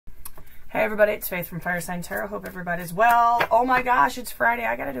Hey everybody, it's Faith from Fire Sign Tarot. Hope everybody's well. Oh my gosh, it's Friday.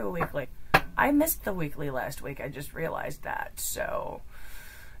 I gotta do a weekly. I missed the weekly last week. I just realized that. So,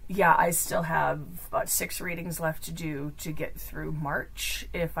 yeah, I still have about 6 readings left to do to get through March.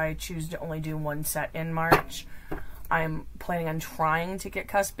 If I choose to only do one set in March, I'm planning on trying to get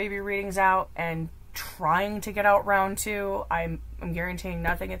cusp baby readings out and trying to get out round 2. I'm guaranteeing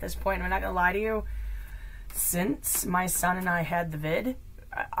nothing at this point. I'm not gonna lie to you. Since my son and I had the vid,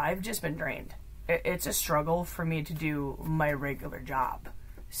 I've just been drained. It's a struggle for me to do my regular job.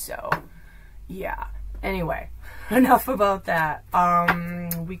 So, yeah. Anyway, enough about that.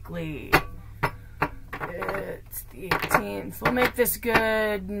 Weekly. It's the 18th. We'll make this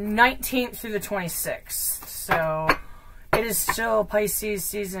good 19th through the 26th. So, it is still Pisces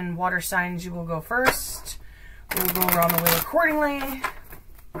season. Water signs, you will go first. We'll go around the wheel accordingly.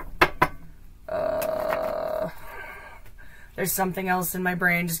 There's something else in my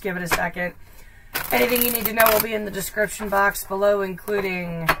brain. Just give it a second. Anything you need to know will be in the description box below,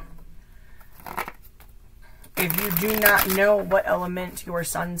 including if you do not know what element your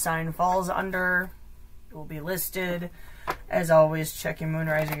sun sign falls under, it will be listed. As always, check your moon,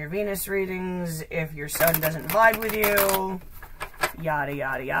 rising, your Venus readings. If your sun doesn't vibe with you, yada,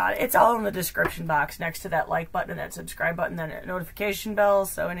 yada, yada. It's all in the description box next to that like button and that subscribe button, then a notification bell.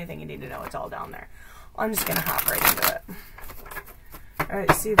 So anything you need to know, it's all down there. I'm just going to hop right into it.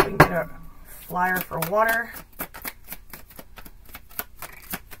 Alright, see if we can get a flyer for water.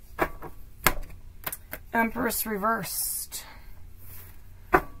 Empress reversed.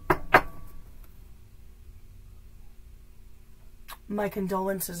 My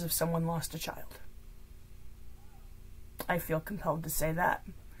condolences if someone lost a child. I feel compelled to say that.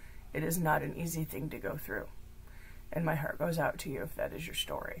 It is not an easy thing to go through. And my heart goes out to you if that is your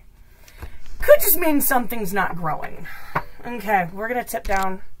story. Could just mean something's not growing. Okay, we're going to tip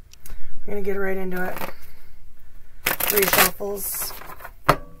down. We're going to get right into it. 3 shuffles.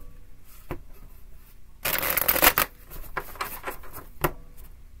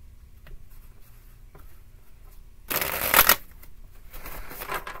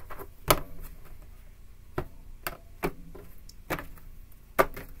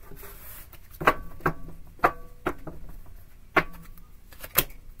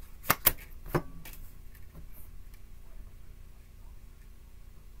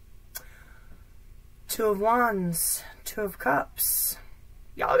 Two of Wands, 2 of Cups.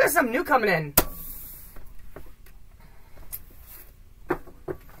 Y'all got something new coming in.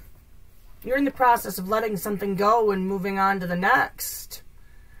 You're in the process of letting something go and moving on to the next.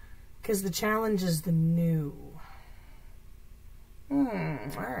 Because the challenge is the new.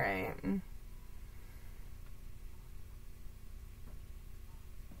 Alright.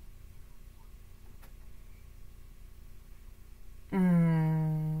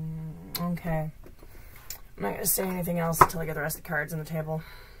 Okay. I'm not going to say anything else until I get the rest of the cards on the table.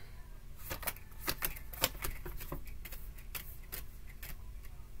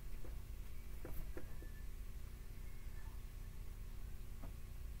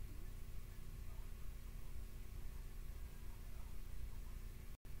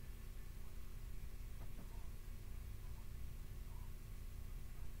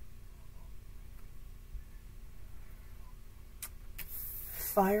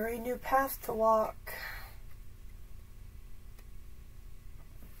 Fiery new path to walk.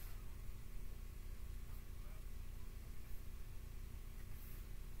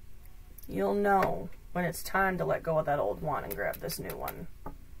 You'll know when it's time to let go of that old one and grab this new one.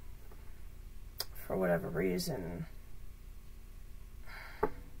 For whatever reason.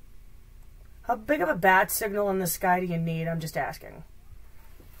 How big of a bat signal in the sky do you need? I'm just asking.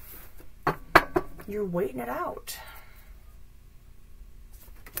 You're waiting it out.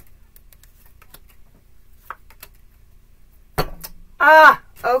 Ah,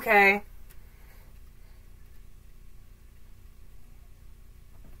 okay.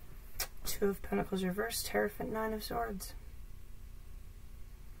 2 of Pentacles reversed, Hierophant, 9 of Swords.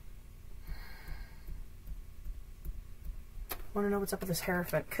 Want to know what's up with this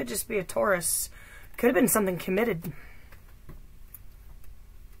Hierophant. Could just be a Taurus. Could have been something committed.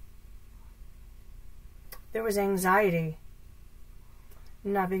 There was anxiety.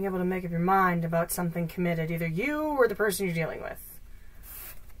 Not being able to make up your mind about something committed. Either you or the person you're dealing with.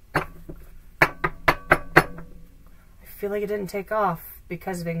 I feel like it didn't take off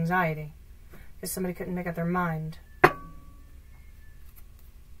because of anxiety. Because somebody couldn't make up their mind.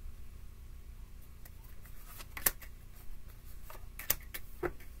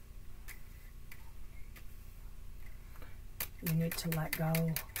 You need to let go.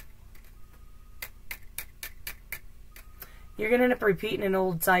 You're going to end up repeating an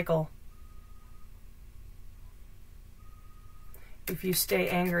old cycle. if you stay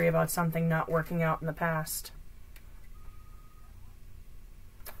angry about something not working out in the past.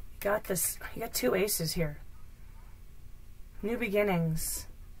 You got this. You got 2 aces here. New beginnings.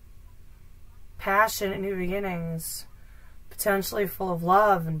 Passionate new beginnings. Potentially full of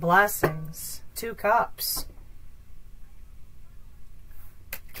love and blessings. 2 cups.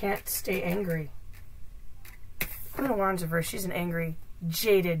 Can't stay angry. Queen of Wands reverse. She's an angry,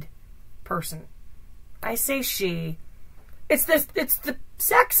 jaded person. I say she. It's the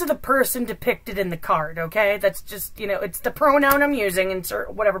sex of the person depicted in the card, okay? That's just, you know, it's the pronoun I'm using.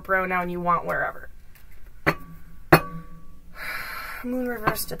 Insert whatever pronoun you want wherever. Moon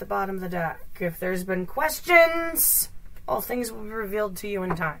reversed at the bottom of the deck. If there's been questions, all things will be revealed to you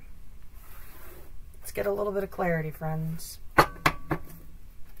in time. Let's get a little bit of clarity, friends.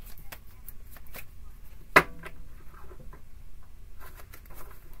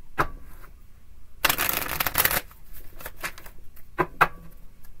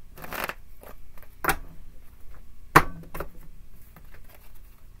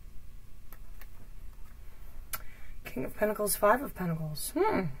 King of Pentacles, 5 of Pentacles.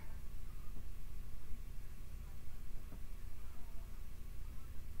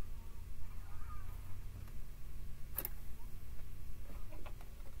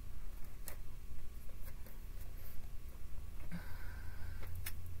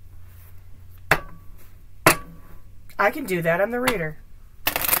 I can do that. I'm the reader.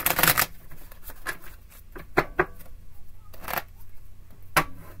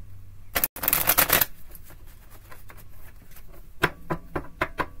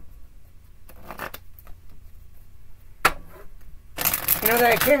 You know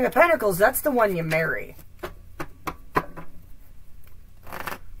that King of Pentacles, that's the one you marry.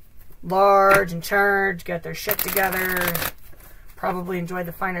 Large and charged, get their shit together, probably enjoy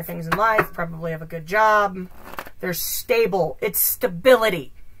the finer things in life, probably have a good job. They're stable. It's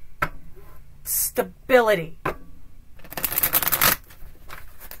stability. Stability. I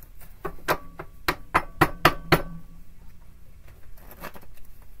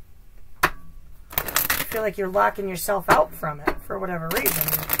feel like you're locking yourself out from it for whatever reason.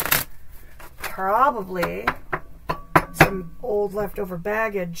 Probably some old leftover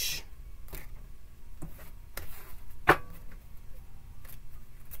baggage.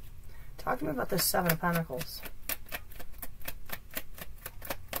 Talk to me about this 7 of Pentacles.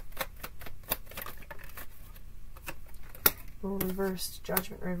 Reversed,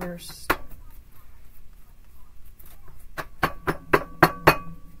 Judgment reversed.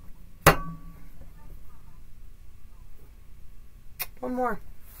 One more.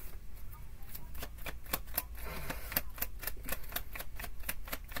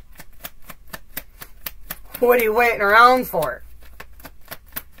 What are you waiting around for?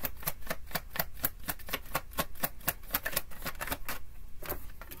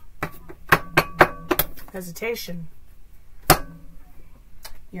 Hesitation.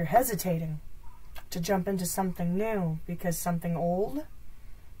 You're hesitating to jump into something new because something old,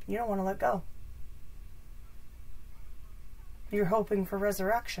 you don't want to let go. You're hoping for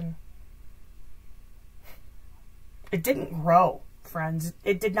resurrection. It didn't grow, friends.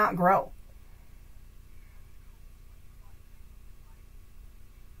 It did not grow.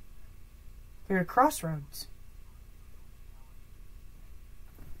 You're at crossroads.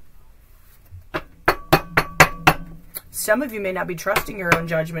 Some of you may not be trusting your own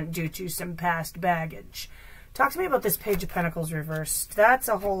judgment due to some past baggage. Talk to me about this Page of Pentacles reversed. That's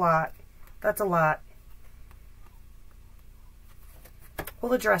a whole lot. That's a lot.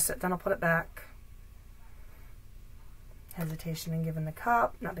 We'll address it, then I'll put it back. Hesitation in giving the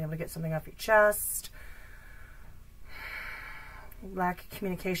cup, not being able to get something off your chest. Lack of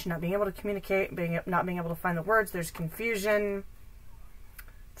communication, not being able to communicate, not being able to find the words. There's confusion.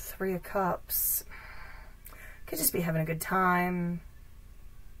 3 of Cups. Could just be having a good time.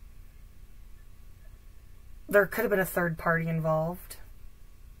 There could have been a third party involved.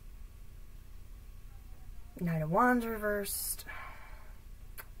 Knight of Wands reversed.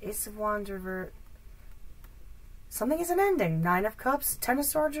 Ace of Wands reversed. Something isn't ending. 9 of Cups, 10 of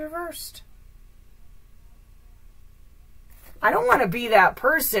Swords reversed. I don't want to be that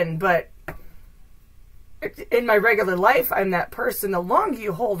person, but in my regular life, I'm that person. The longer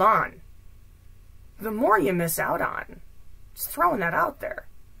you hold on, the more you miss out on. Just throwing that out there.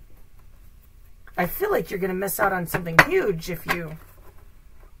 I feel like you're going to miss out on something huge if you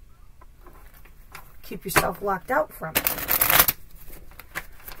keep yourself locked out from it.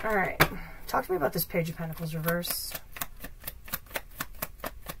 All right. Talk to me about this Page of Pentacles reversed.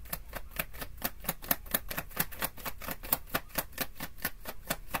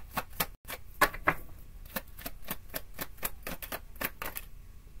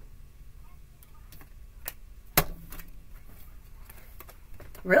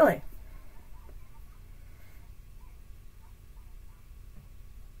 Really?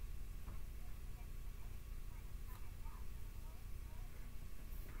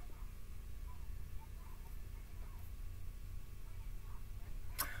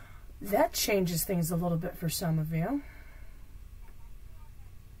 That changes things a little bit for some of you.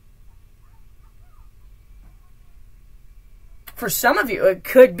 For some of you, it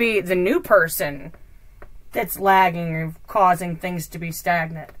could be the new person that's lagging or causing things to be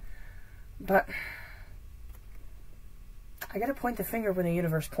stagnant. But I gotta point the finger when the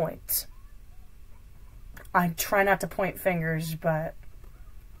universe points. I try not to point fingers, but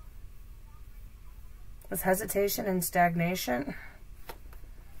with hesitation and stagnation,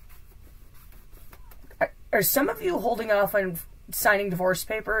 are some of you holding off on signing divorce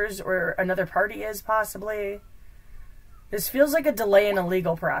papers, or another party is possibly? This feels like a delay in a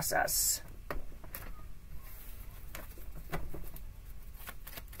legal process.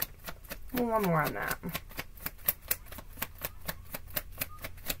 One more on that.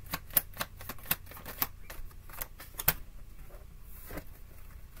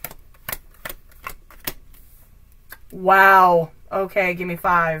 Wow. Okay, give me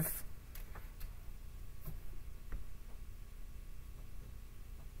 5.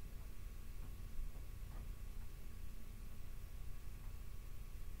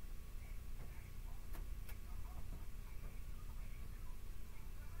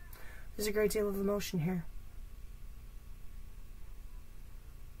 There's a great deal of emotion here.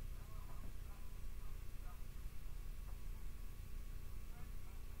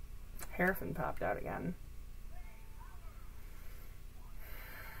 Hierophant popped out again.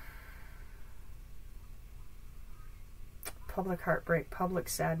 Public heartbreak, public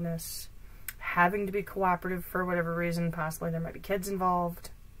sadness, having to be cooperative for whatever reason. Possibly there might be kids involved.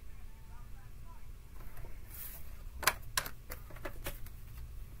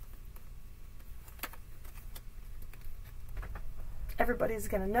 Everybody's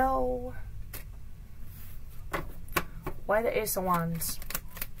gonna know. Why the Ace of Wands?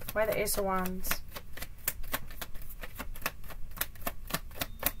 Why the Ace of Wands?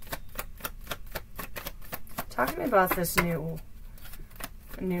 Talk to me about this new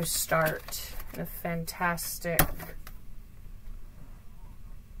start. A fantastic.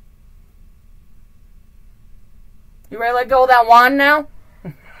 You ready to let go of that wand now?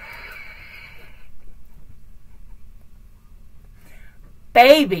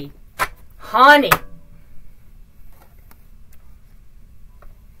 Baby, honey.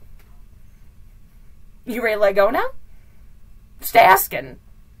 You ready to let go now? Just asking.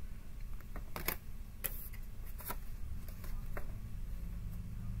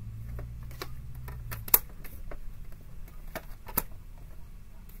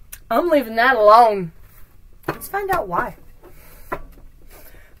 I'm leaving that alone. Let's find out why.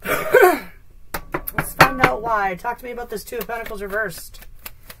 Let's find out why. Talk to me about this Two of Pentacles reversed.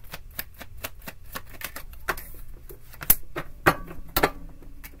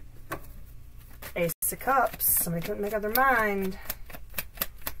 Ace of Cups. Somebody couldn't make up their mind.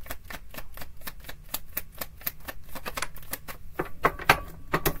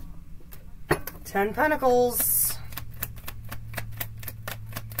 Ten Pentacles.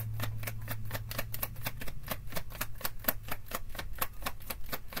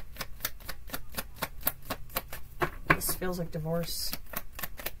 This feels like divorce.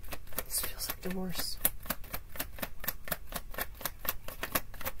 This feels like divorce.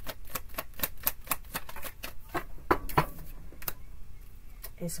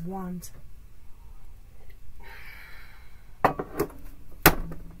 Ace of Wands.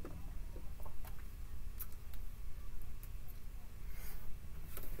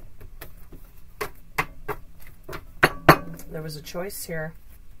 There was a choice here.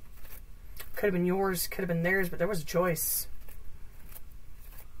 Could have been yours, could have been theirs, but there was a choice.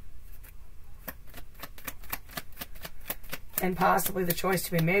 And possibly the choice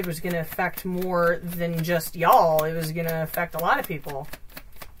to be made was going to affect more than just y'all. It was going to affect a lot of people.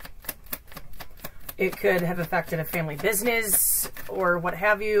 It could have affected a family business or what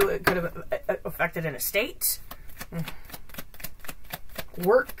have you. It could have affected an estate.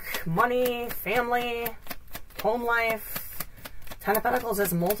 Work, money, family, home life. Ten of Pentacles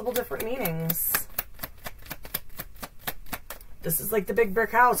has multiple different meanings. This is like the big brick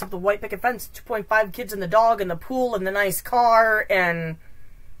house with the white picket fence, 2.5 kids and the dog and the pool and the nice car, and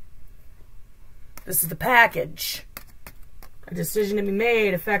this is the package. A decision to be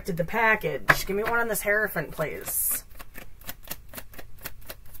made affected the package. Give me one on this Hierophant, please.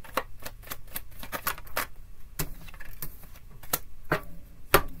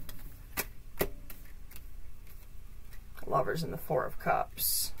 Lovers and the Four of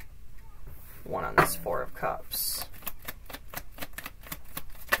Cups. One on this Four of Cups.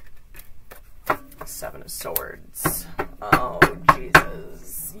 Seven of Swords. Oh,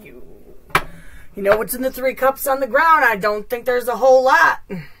 Jesus. You know what's in the Three Cups on the ground? I don't think there's a whole lot.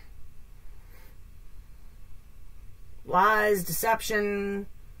 Lies, deception.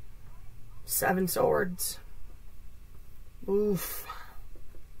 Seven Swords. Oof.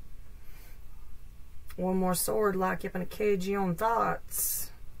 One more sword, lock you up in a cage of your own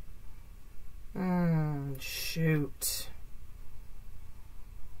thoughts. Shoot.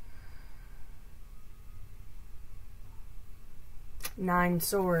 Nine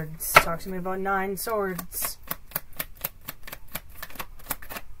Swords. Talk to me about Nine Swords.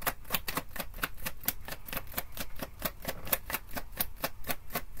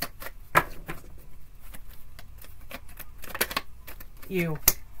 You.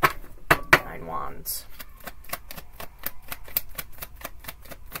 Nine Wands.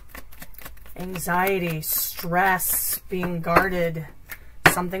 Anxiety, stress, being guarded.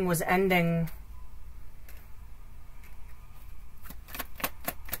 Something was ending.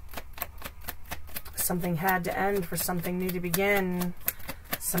 Something had to end for something new to begin.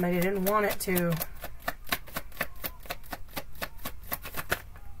 Somebody didn't want it to.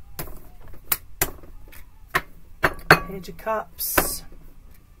 Page of Cups.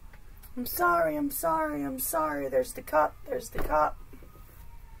 I'm sorry, I'm sorry, I'm sorry. There's the cup, there's the cup.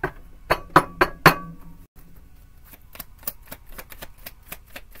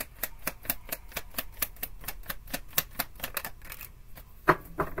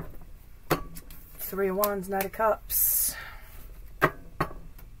 Three of Wands, Knight of Cups.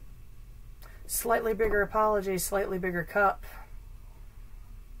 Slightly bigger apology, slightly bigger cup.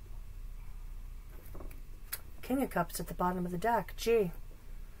 King of Cups at the bottom of the deck. Gee.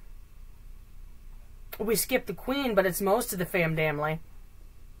 We skipped the Queen, but it's most of the family.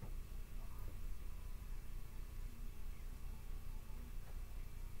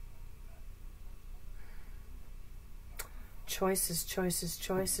 Choices, choices,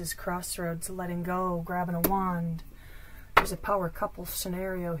 choices, crossroads, letting go, grabbing a wand. There's a power couple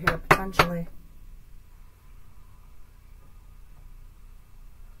scenario here, potentially.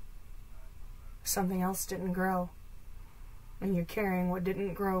 Something else didn't grow, and you're carrying what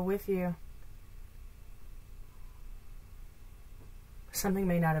didn't grow with you. Something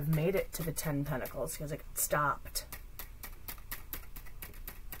may not have made it to the 10 Pentacles because it stopped.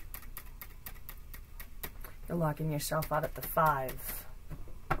 You're locking yourself out at the 5.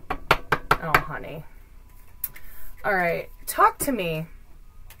 Oh, honey. All right, talk to me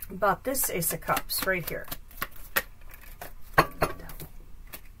about this Ace of Cups right here.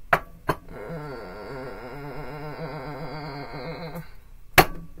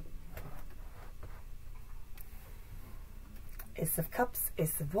 Ace of Cups,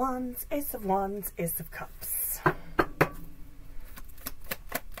 Ace of Wands, Ace of Wands, Ace of Cups.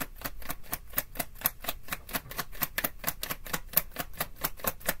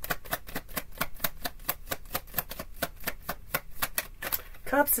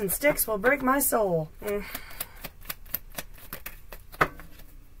 Cups and sticks will break my soul.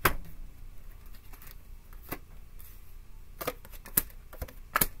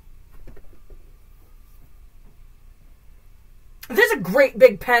 There's a great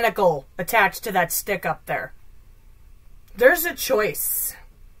big pentacle attached to that stick up there. There's a choice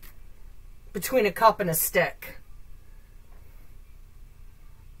between a cup and a stick.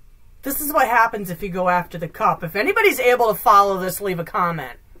 This is what happens if you go after the cup. If anybody's able to follow this, leave a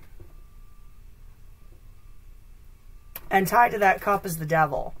comment. And tied to that cup is the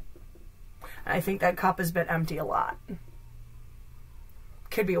devil. I think that cup has been empty a lot.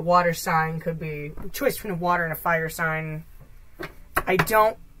 Could be a water sign, could be a choice between a water and a fire sign. I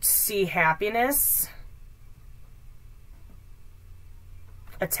don't see happiness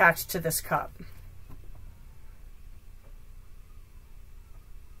attached to this cup.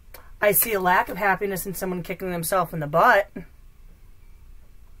 I see a lack of happiness in someone kicking themselves in the butt.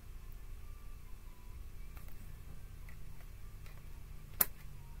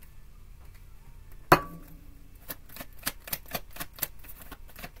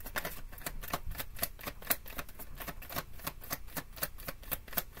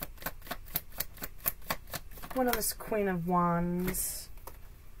 One of this Queen of Wands.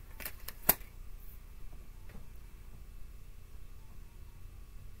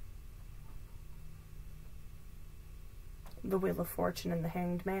 The Wheel of Fortune and the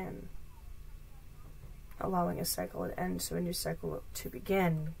Hanged Man. Allowing a cycle to end so a new cycle to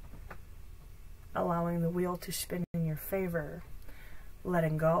begin. Allowing the wheel to spin in your favor.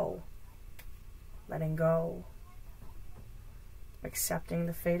 Letting go. Letting go. Accepting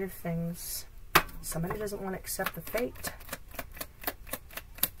the fate of things. Somebody doesn't want to accept the fate.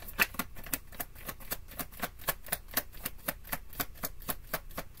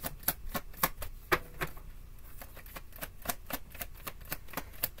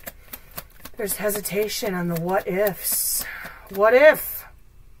 There's hesitation on the what ifs. What if?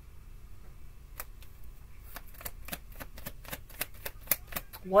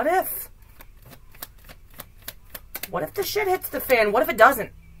 What if? What if the shit hits the fan? What if it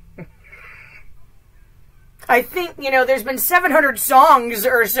doesn't? I think, you know, there's been 700 songs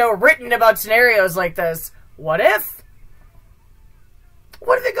or so written about scenarios like this. What if?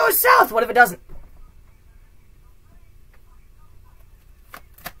 What if it goes south? What if it doesn't?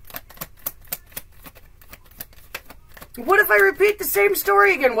 What if I repeat the same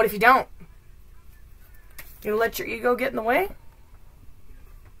story again? What if you don't? You let your ego get in the way?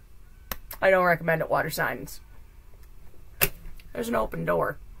 I don't recommend it, water signs. There's an open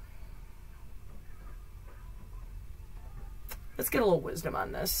door. Let's get a little wisdom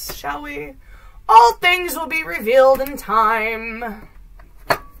on this, shall we? All things will be revealed in time.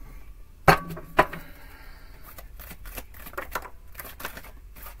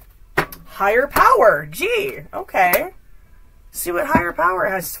 Higher power. Gee, okay. See what higher power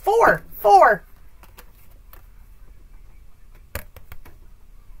has. Four.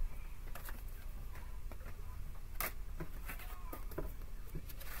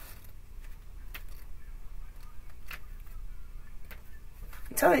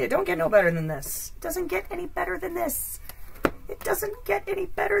 I'm telling you, it don't get no better than this. It doesn't get any better than this. It doesn't get any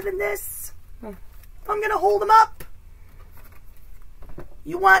better than this. I'm gonna hold them up.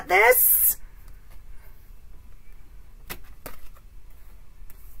 You want this?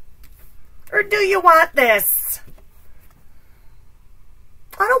 Or do you want this?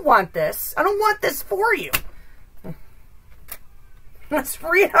 I don't want this. I don't want this for you. Let's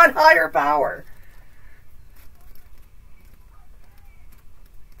read on higher power.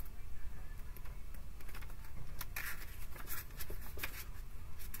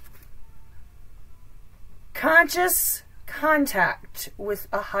 Conscious contact with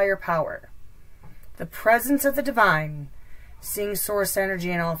a higher power. The presence of the divine. Seeing source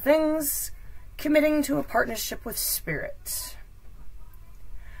energy in all things. Committing to a partnership with spirit.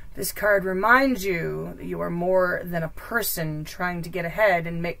 This card reminds you that you are more than a person trying to get ahead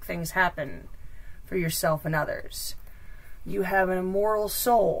and make things happen for yourself and others. You have an immortal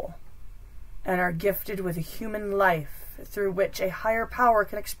soul and are gifted with a human life through which a higher power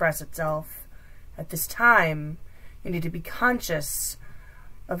can express itself. At this time, you need to be conscious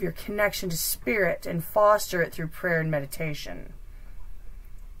of your connection to spirit and foster it through prayer and meditation.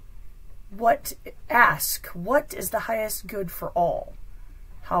 Ask, what is the highest good for all?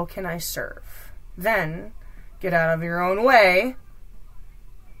 How can I serve? Then, get out of your own way.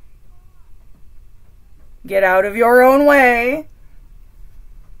 Get out of your own way.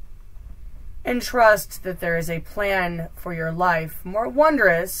 And trust that there is a plan for your life more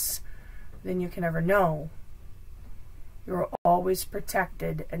wondrous than you can ever know. You are always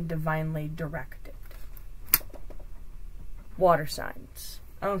protected and divinely directed. Water signs.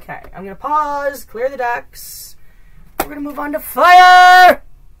 Okay, I'm going to pause, clear the decks. We're going to move on to fire!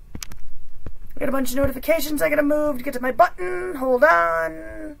 I got a bunch of notifications I got to move to get to my button. Hold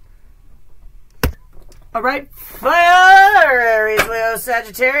on. Alright, fire! Aries, Leo,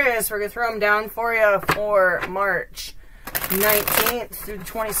 Sagittarius. We're going to throw them down for you for March 19th through the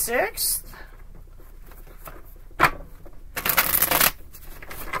 26th.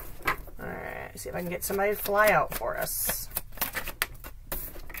 Alright, see if I can get somebody to fly out for us.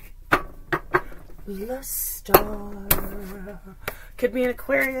 The star. Could be an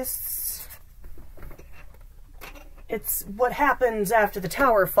Aquarius. It's what happens after the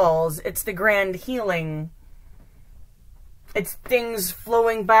tower falls. It's the grand healing. It's things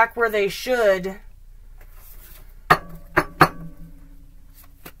flowing back where they should.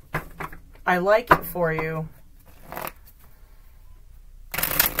 I like it for you.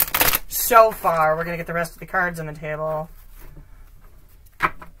 So far, we're going to get the rest of the cards on the table.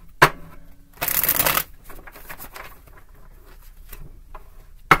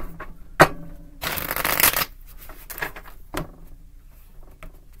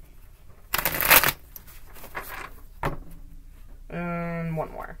 And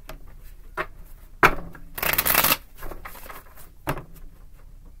one more.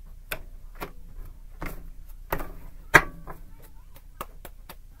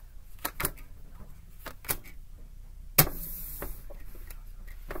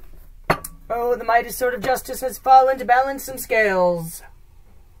 Oh, the mighty sword of justice has fallen to balance some scales.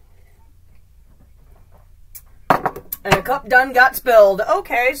 And a cup done got spilled.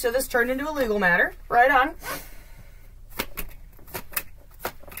 Okay, so this turned into a legal matter. Right on.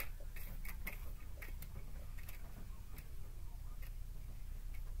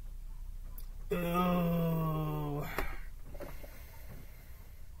 Ooh.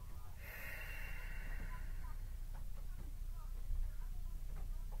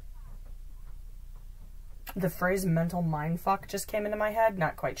 The phrase mental mindfuck just came into my head.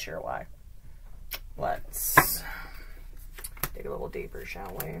 Not quite sure why. Let's dig a little deeper,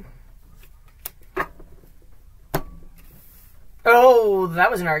 shall we? Oh, that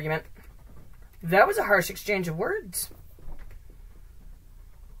was an argument. That was a harsh exchange of words.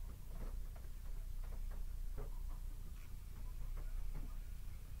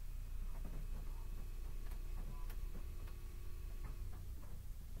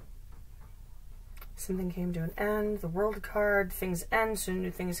 Something came to an end. The World card. Things end, so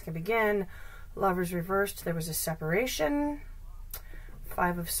new things can begin. Lovers reversed. There was a separation.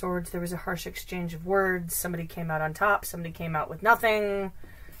 Five of Swords. There was a harsh exchange of words. Somebody came out on top. Somebody came out with nothing.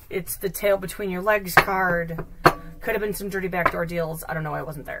 It's the tail between your legs card. Could have been some dirty backdoor deals. I don't know. I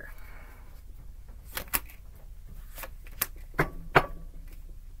wasn't there.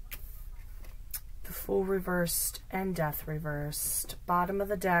 Fool reversed and Death reversed. Bottom of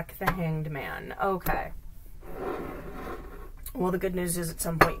the deck, the Hanged Man. Okay. Well, the good news is at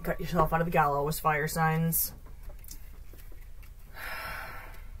some point you cut yourself out of the gallows, fire signs.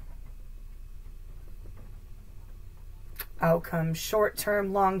 Outcome, short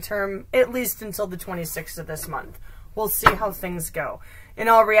term, long term, at least until the 26th of this month. We'll see how things go. In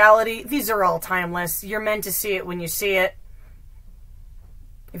all reality, these are all timeless. You're meant to see it when you see it.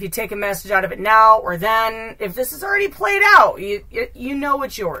 If you take a message out of it now or then, if this is already played out, you know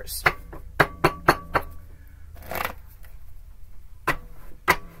it's yours.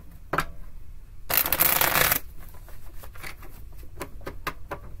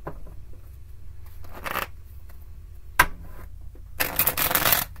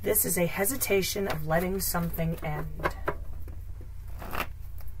 This is a hesitation of letting something end.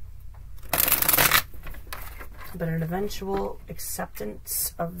 But an eventual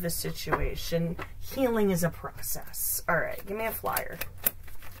acceptance of the situation. Healing is a process. All right, give me a flyer.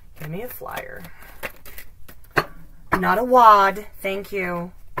 Give me a flyer. Not a wad. Thank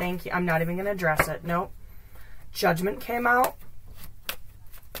you. Thank you. I'm not even going to address it. Nope. Judgment came out.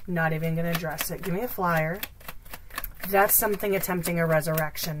 Not even going to address it. Give me a flyer. That's something attempting a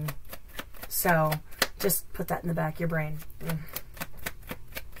resurrection. So just put that in the back of your brain.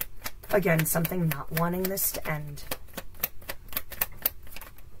 Again, something not wanting this to end.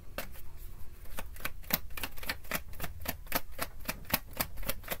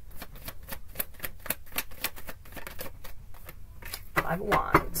 Five of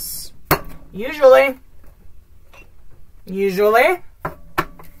Wands. Usually,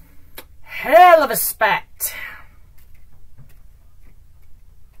 hell of a spat.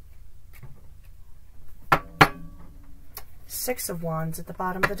 Six of Wands at the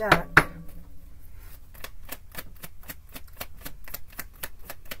bottom of the deck.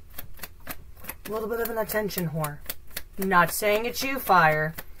 A little bit of an attention whore. Not saying it's you,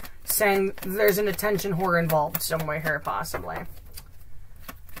 fire. Saying there's an attention whore involved somewhere here, possibly.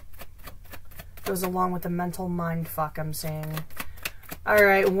 Goes along with the mental mind fuck I'm seeing.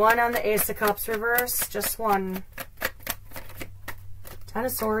 Alright, one on the Ace of Cups reverse. Just one. Ten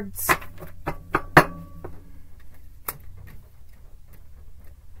of Swords.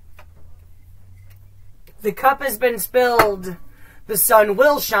 The cup has been spilled. The sun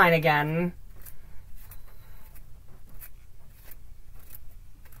will shine again.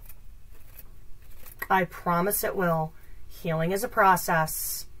 I promise it will. Healing is a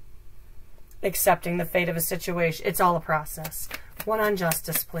process. Accepting the fate of a situation. It's all a process. One on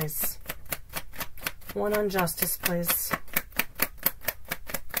Justice, please. One on Justice, please.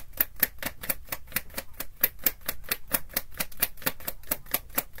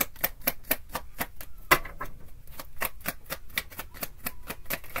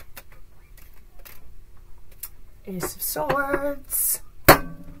 Ace of Swords.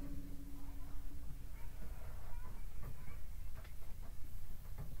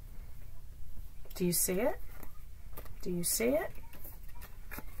 Do you see it? Do you see it?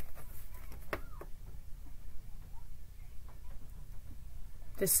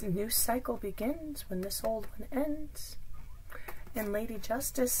 This new cycle begins when this old one ends. And Lady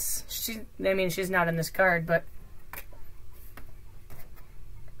Justice, she's not in this card, but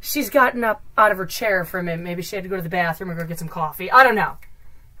she's gotten up out of her chair for a minute. Maybe she had to go to the bathroom or go get some coffee. I don't know.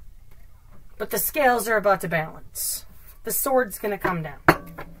 But the scales are about to balance. The sword's going to come down.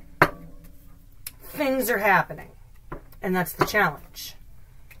 Things are happening. And that's the challenge.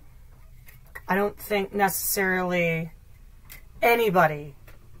 I don't think necessarily anybody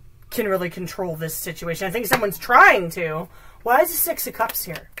can really control this situation. I think someone's trying to. Why is the Six of Cups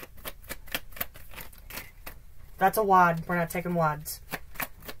here? That's a wad. We're not taking wads.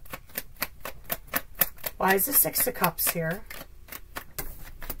 Why is the Six of Cups here?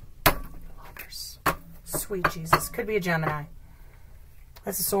 Lovers. Sweet Jesus. Could be a Gemini.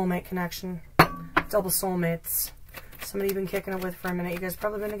 That's a soulmate connection. Double soulmates. Somebody you've been kicking it with for a minute. You guys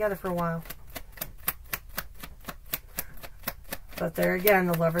probably been together for a while. But there again,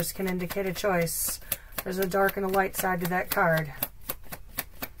 the Lovers can indicate a choice. There's a dark and a light side to that card.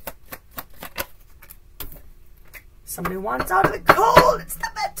 Somebody wants out of the cold. It's the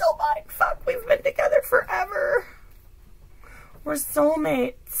mental mind. Fuck, we've been together forever. We're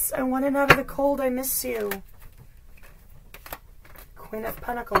soulmates. I want it out of the cold. I miss you. Queen of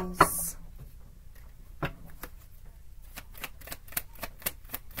Pentacles.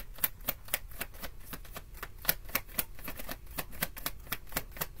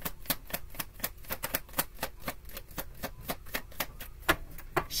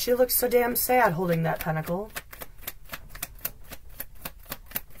 She looks so damn sad holding that pentacle.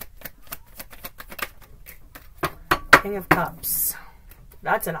 King of Cups.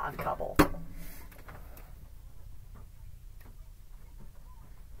 That's an odd couple.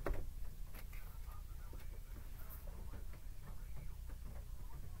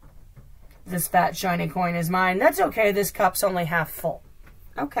 This fat shiny coin is mine. That's okay. This cup's only half full.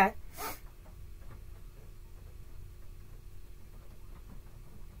 Okay.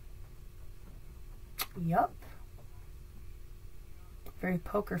 Yup. Very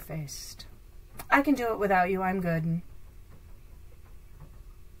poker-faced. I can do it without you. I'm good.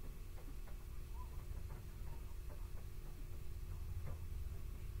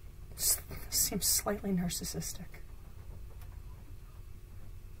 Seems slightly narcissistic.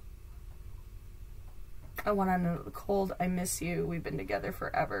 I want out of the cold. I miss you. We've been together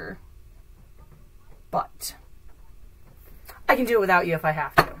forever. But I can do it without you if I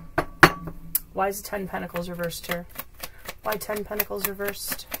have to. Why is the 10 Pentacles reversed here? Why 10 Pentacles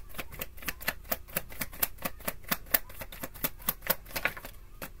reversed?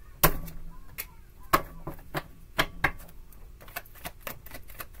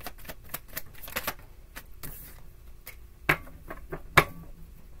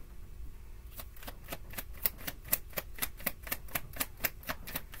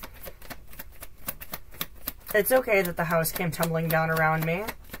 It's okay that the house came tumbling down around me.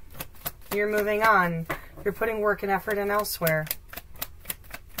 You're moving on. You're putting work and effort in elsewhere.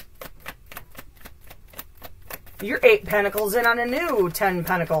 You're 8 Pentacles in on a new 10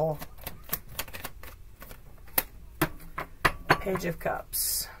 Pentacle. Page of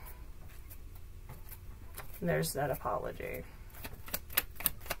Cups. There's that apology.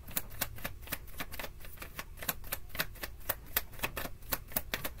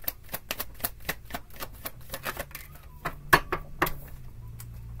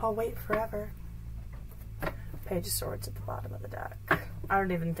 I'll wait forever. Page of Swords at the bottom of the deck. I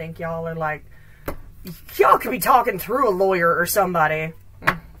don't even think y'all are like... Y'all could be talking through a lawyer or somebody.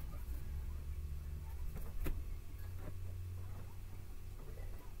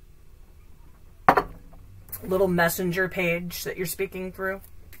 Little messenger page that you're speaking through.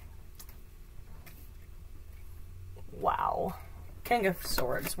 Wow. King of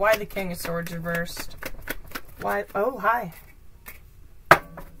Swords. Why the King of Swords reversed? Why? Oh, hi.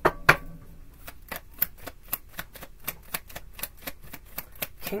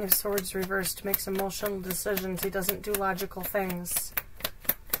 King of Swords reversed makes emotional decisions. He doesn't do logical things.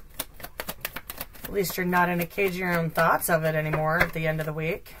 At least you're not in a cage of your own thoughts of it anymore at the end of the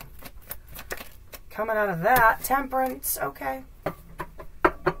week. Coming out of that, Temperance. Okay.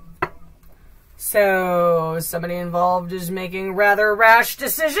 So, somebody involved is making rather rash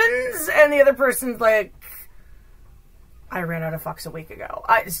decisions, and the other person's like, I ran out of fucks a week ago.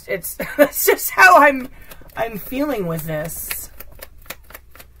 It's that's just how I'm feeling with this.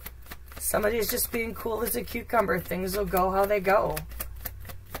 Somebody's just being cool as a cucumber. Things will go how they go.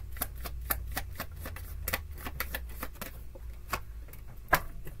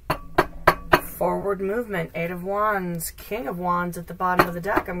 Forward movement. 8 of Wands. King of Wands at the bottom of the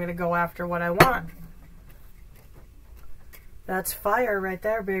deck. I'm going to go after what I want. That's fire right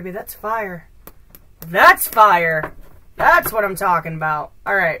there, baby. That's fire. That's fire. That's what I'm talking about.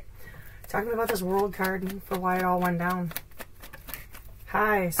 All right. Talking about this World card for why it all went down.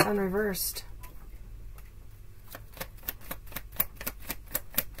 Hi, Sun reversed.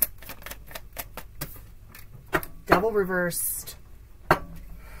 Double reversed.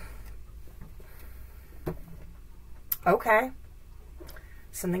 Okay.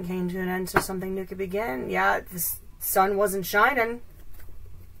 Something came to an end so something new could begin. Yeah, the sun wasn't shining.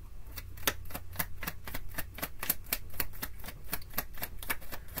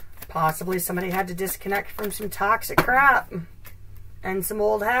 Possibly somebody had to disconnect from some toxic crap and some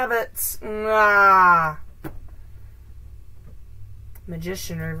old habits.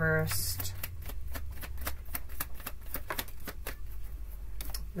 Magician reversed.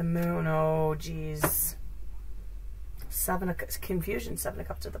 The moon, oh geez. Confusion, 7 of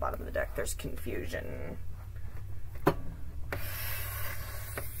Cups at the bottom of the deck. There's confusion.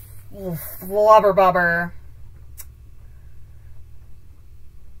 Blubber bubber.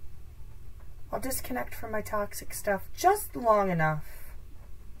 I'll disconnect from my toxic stuff just long enough.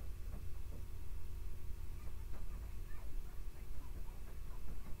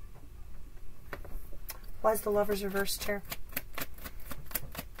 Why is the Lovers reversed here?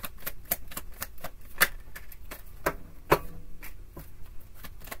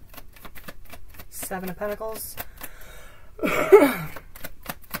 Seven of Pentacles.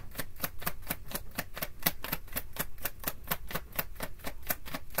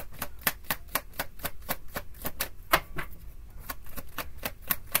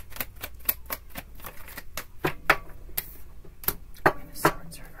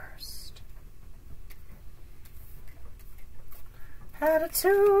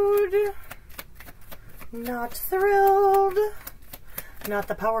 Attitude, not thrilled, not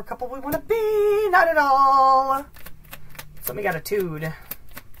the power couple we want to be, not at all. So we got a tude.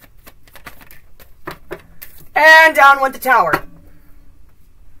 And down went the tower.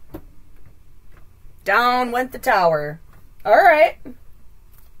 Down went the tower. All right.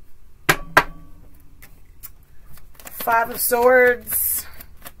 5 of Swords.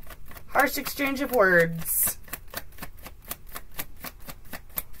 Harsh exchange of words.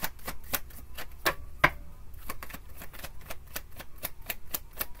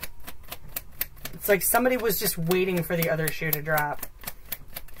 It's like somebody was just waiting for the other shoe to drop.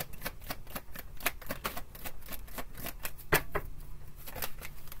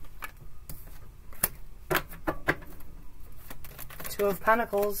 Two of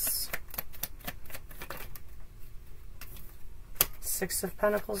Pentacles. 6 of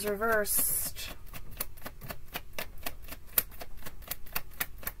Pentacles reversed.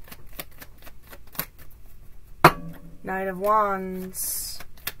 Knight of Wands.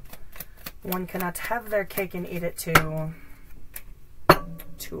 One cannot have their cake and eat it too.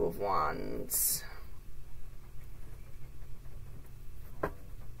 2 of Wands.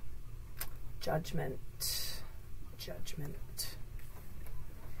 Judgment. Judgment.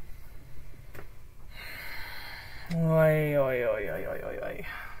 Oi, oi, oi, oi, oi, oi, oi.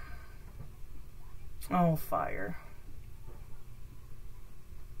 Oh, fire.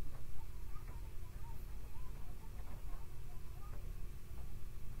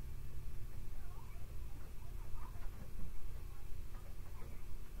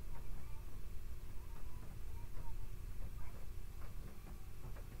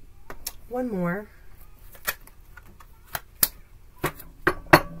 One more.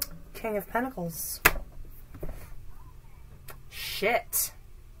 King of Pentacles. Shit.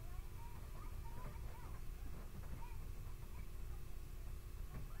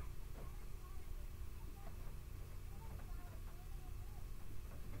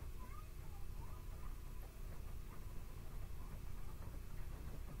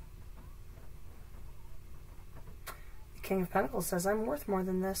 The King of Pentacles says, I'm worth more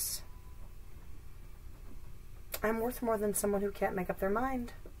than this. I'm worth more than someone who can't make up their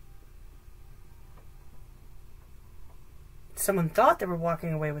mind. Someone thought they were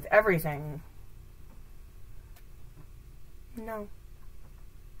walking away with everything. No.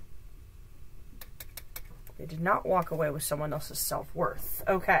 They did not walk away with someone else's self-worth.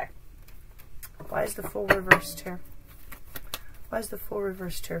 Okay. Why is the Fool reversed here? Why is the Fool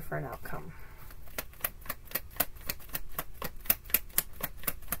reversed here for an outcome?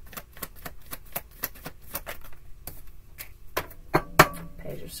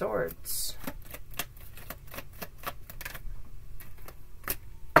 Page of Swords.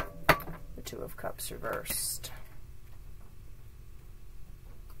 The Two of Cups reversed.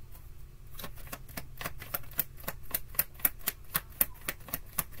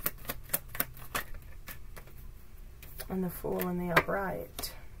 And the Fool in the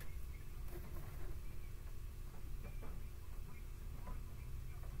upright.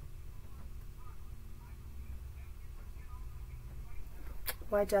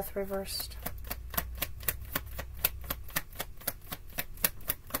 Why Death reversed?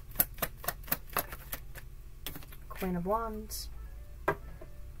 Queen of Wands.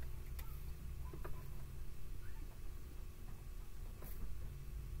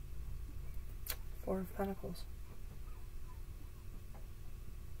 of Pentacles.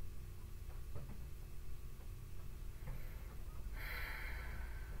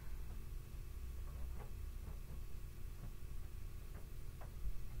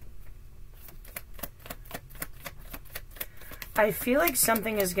 I feel like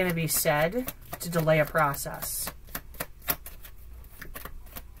something is going to be said to delay a process.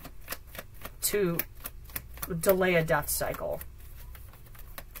 To delay a death cycle.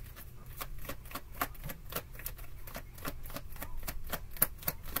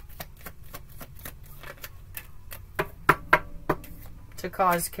 To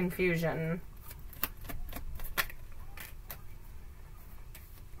cause confusion.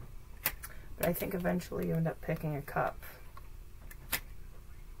 But I think eventually you end up picking a cup.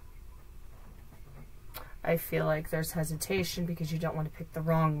 I feel like there's hesitation because you don't want to pick the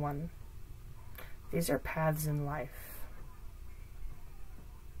wrong one. These are paths in life.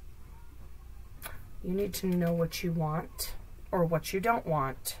 You need to know what you want or what you don't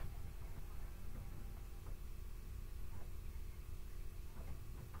want.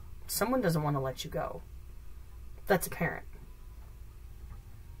 Someone doesn't want to let you go. That's apparent.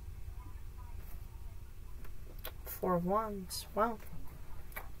 Four of Wands. Well,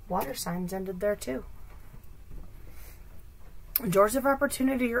 water signs ended there too. Doors of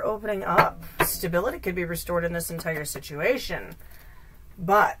opportunity are opening up. Stability could be restored in this entire situation.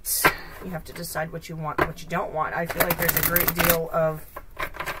 But you have to decide what you want and what you don't want. I feel like there's a great deal of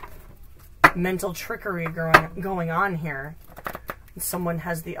mental trickery going on here. Someone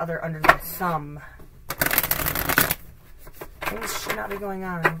has the other under their thumb. Things should not be going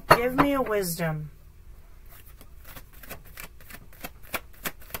on. Give me a wisdom.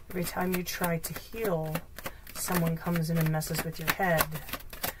 Every time you try to heal, someone comes in and messes with your head.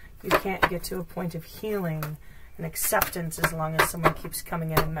 You can't get to a point of healing and acceptance as long as someone keeps coming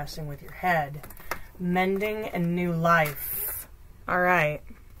in and messing with your head. Mending and new life. All right.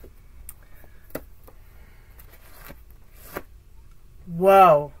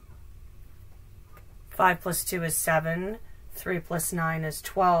 Whoa. 5 plus 2 is 7. 3 plus 9 is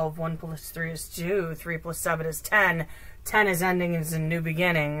 12. 1 plus 3 is 2. 3 plus 7 is 10. 10 is endings and new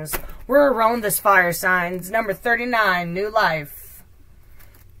beginnings. We're around this fire signs. Number 39, new life.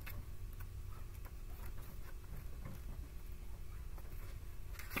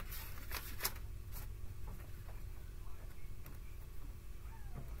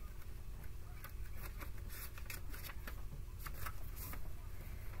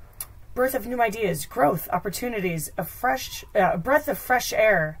 Birth of new ideas, growth, opportunities, a breath of fresh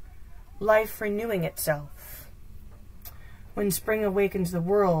air, life renewing itself. When spring awakens the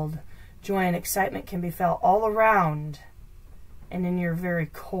world, joy and excitement can be felt all around and in your very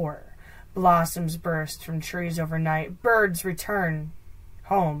core. Blossoms burst from trees overnight. Birds return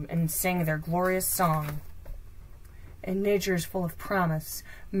home and sing their glorious song. And nature is full of promise.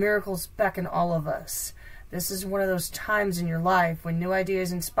 Miracles beckon all of us. This is one of those times in your life when new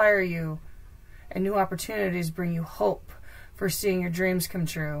ideas inspire you and new opportunities bring you hope for seeing your dreams come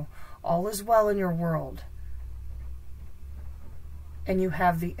true. All is well in your world. And you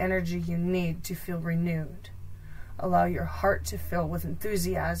have the energy you need to feel renewed. Allow your heart to fill with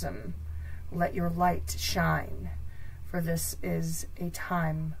enthusiasm. Let your light shine, for this is a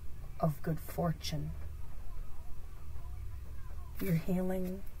time of good fortune. You're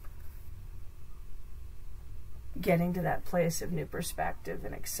healing, getting to that place of new perspective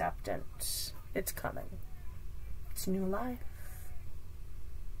and acceptance. It's coming. It's new life.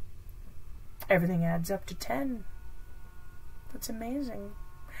 Everything adds up to 10. That's amazing.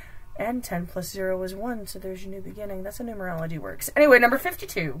 And 10 plus 0 is 1, so there's your new beginning. That's how numerology works. Anyway, number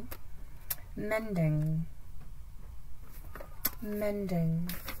 52. Mending. Mending.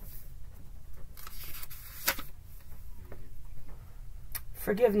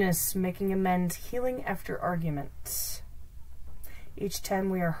 Forgiveness, making amends, healing after arguments. Each time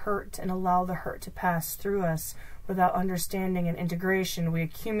we are hurt and allow the hurt to pass through us without understanding and integration, we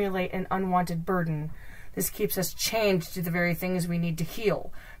accumulate an unwanted burden. This keeps us chained to the very things we need to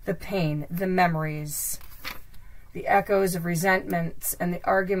heal. The pain, the memories, the echoes of resentments, and the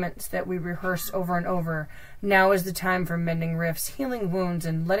arguments that we rehearse over and over. Now is the time for mending rifts, healing wounds,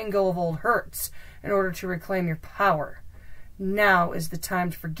 and letting go of old hurts in order to reclaim your power. Now is the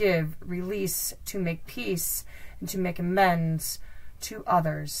time to forgive, release, to make peace, and to make amends to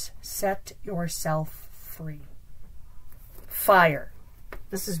others. Set yourself free. Fire.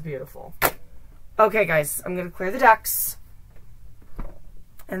 This is beautiful. Okay, guys, I'm going to clear the decks,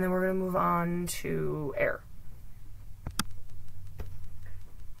 and then we're going to move on to air.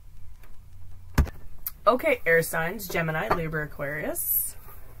 Okay, air signs, Gemini, Libra, Aquarius.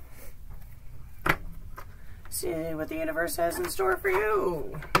 See what the universe has in store for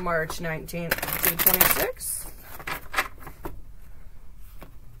you. March 19th to 26th.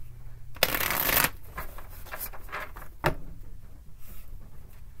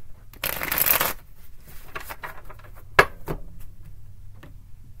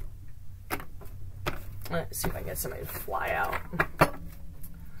 Let's see if I can get somebody to fly out.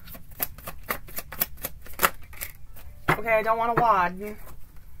 Okay, I don't want a wad.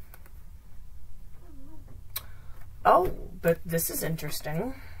 Oh, but this is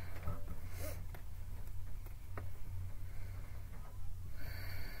interesting.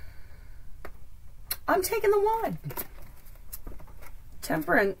 I'm taking the wad.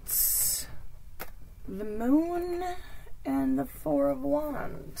 Temperance, the Moon, and the Four of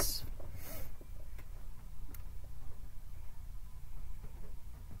Wands.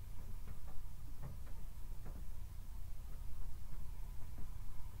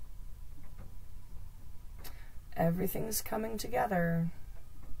 Everything's coming together.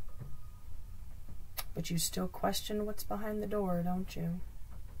 But you still question what's behind the door, don't you?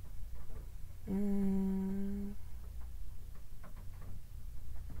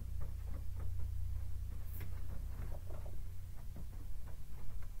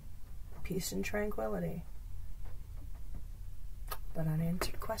 Peace and tranquility. But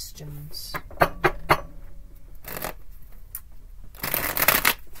unanswered questions.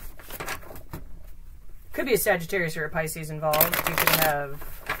 Could be a Sagittarius or a Pisces involved. You could have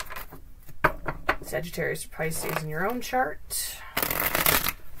Sagittarius or Pisces in your own chart.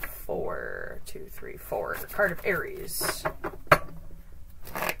 4, 2, 3, 4. Card of Aries.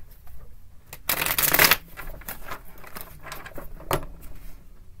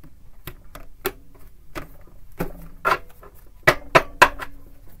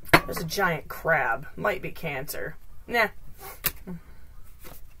 There's a giant crab. Might be Cancer. Nah.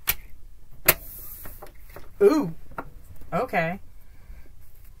 Ooh. Okay.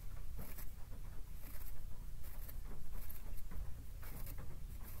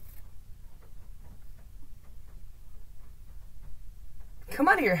 Come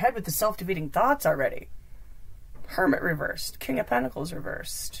out of your head with the self-defeating thoughts already. Hermit reversed. King of Pentacles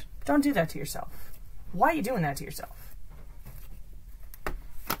reversed. Don't do that to yourself. Why are you doing that to yourself?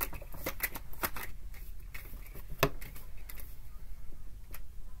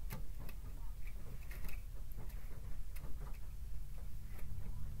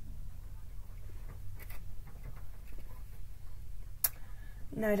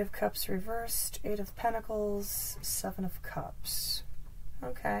 Knight of Cups reversed, 8 of Pentacles, 7 of Cups.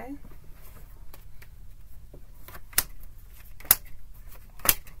 Okay.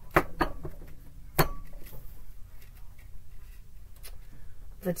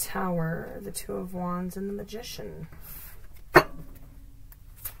 The Tower, the 2 of Wands, and the Magician.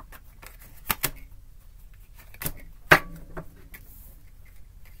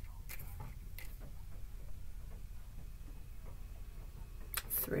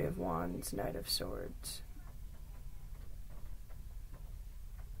 Three of Wands, Knight of Swords.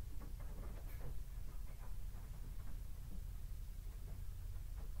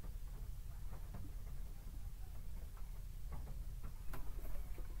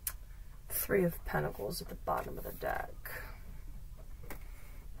 Three of Pentacles at the bottom of the deck.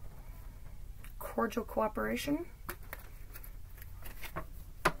 Cordial cooperation.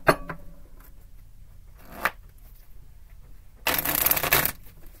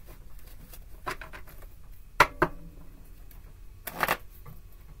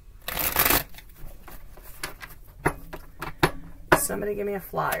 Somebody give me a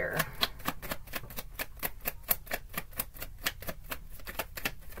flyer.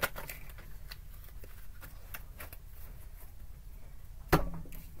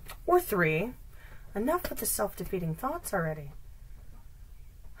 Or 3. Enough with the self-defeating thoughts already.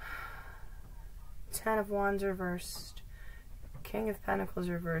 10 of Wands reversed. King of Pentacles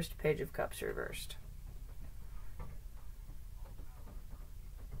reversed. Page of Cups reversed.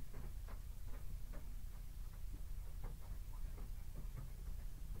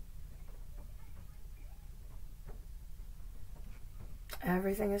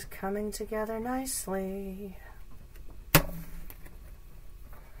 Everything is coming together nicely.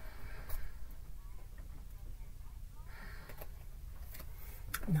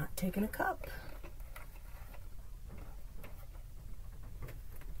 Not taking a cup.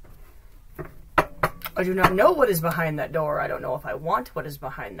 I do not know what is behind that door. I don't know if I want what is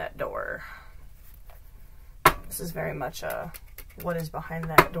behind that door. This is very much a what is behind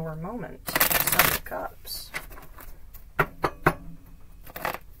that door moment. 7 of Cups.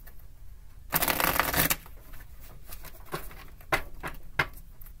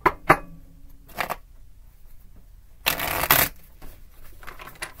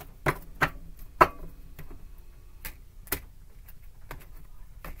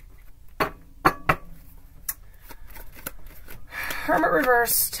 Hermit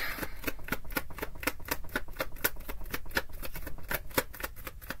reversed.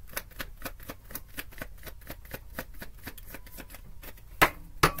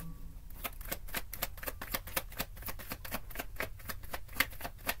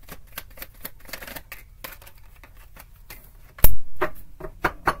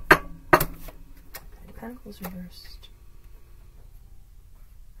 Pentacles reversed.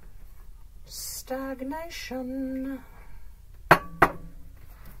 Stagnation.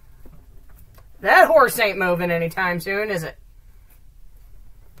 That horse ain't moving anytime soon, is it?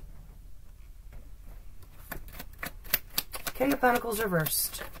 King of Pentacles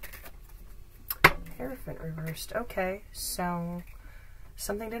reversed. Hierophant reversed. Okay, so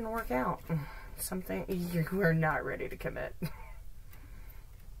something didn't work out. Something, you were not ready to commit.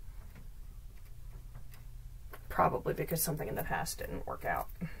 Probably because something in the past didn't work out.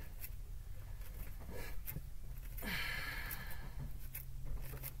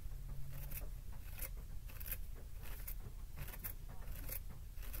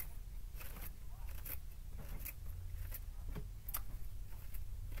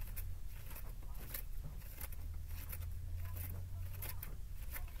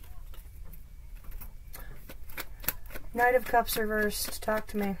 Knight of Cups reversed. Talk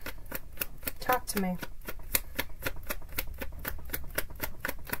to me. Talk to me.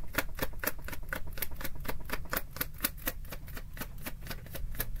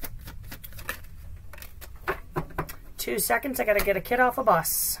 Two seconds. I gotta get a kid off a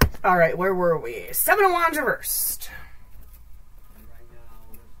bus. All right, where were we? Seven of Wands reversed.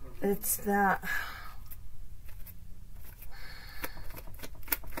 It's that.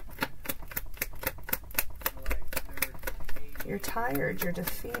 You're tired. You're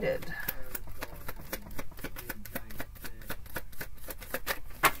defeated.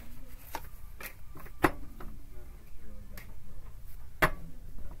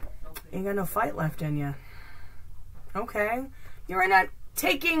 Ain't got no fight left in you. Okay. You're not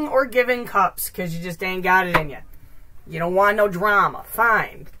taking or giving cups because you just ain't got it in you. You don't want no drama.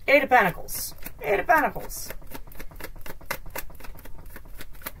 Fine. Eight of Pentacles. Eight of Pentacles.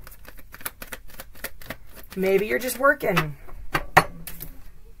 Maybe you're just working.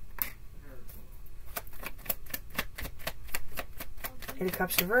 Eight of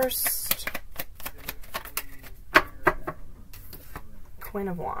Cups reversed. Queen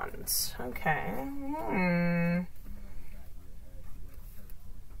of Wands. Okay.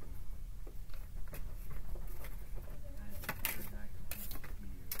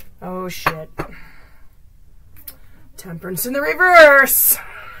 Oh, shit. Temperance in the reverse.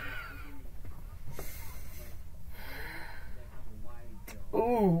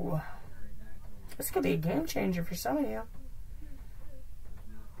 Ooh. This could be a game changer for some of you.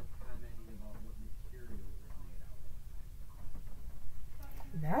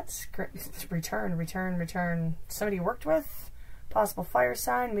 That's great. Return, return, return. Somebody you worked with? Possible fire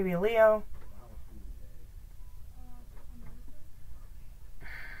sign, maybe a Leo.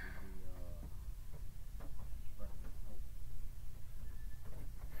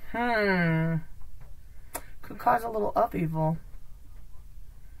 Could cause a little upheaval.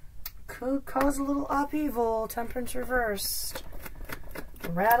 Could cause a little upheaval. Temperance reversed.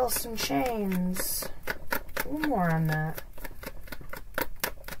 Rattle some chains. A little more on that.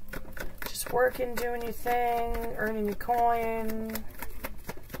 Just working, doing your thing, earning your coin.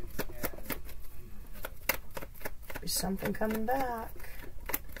 There's something coming back.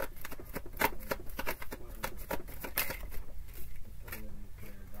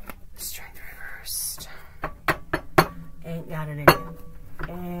 Ain't got it in you.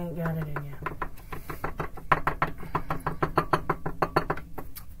 Ain't got it in you.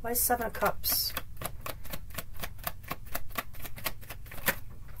 Why Seven of Cups?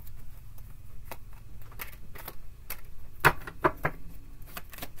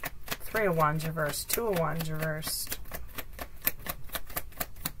 Three of Wands reversed. Two of Wands reversed.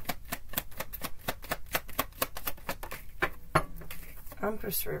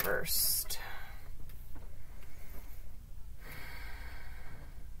 Empress reversed.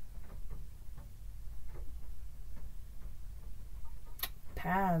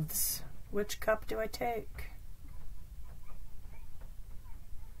 Paths. Which cup do I take?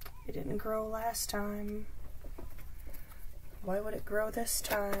 It didn't grow last time. Why would it grow this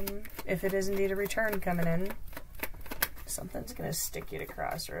time? If it is indeed a return coming in. Something's going to stick you to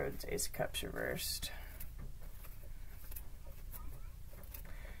crossroads. Ace of Cups reversed.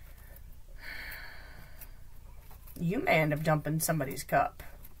 You may end up dumping somebody's cup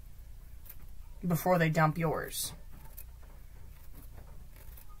before they dump yours.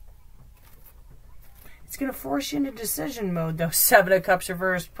 It's going to force you into decision mode, though. Seven of Cups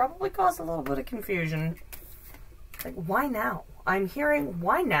reversed. Probably cause a little bit of confusion. Like, why now? I'm hearing,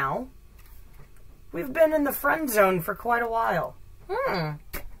 why now? We've been in the friend zone for quite a while.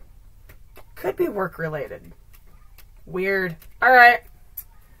 Could be work-related. Weird. All right.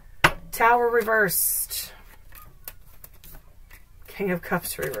 Tower reversed. King of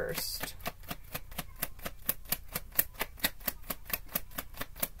Cups reversed.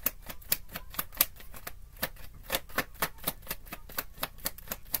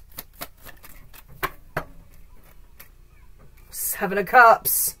 Seven of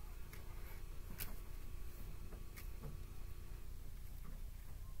Cups.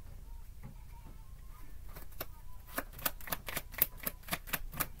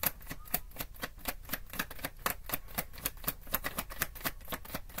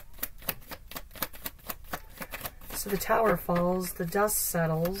 So the tower falls, the dust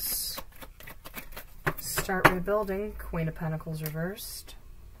settles. Start rebuilding. Queen of Pentacles reversed.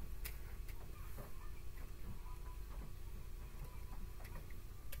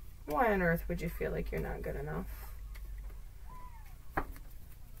 Why on earth would you feel like you're not good enough?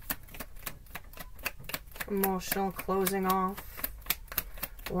 Emotional closing off.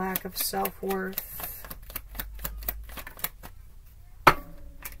 Lack of self-worth.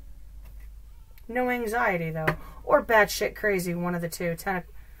 No anxiety, though. Or batshit crazy, one of the two. Ten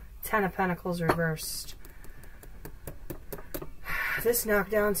of Pentacles reversed. This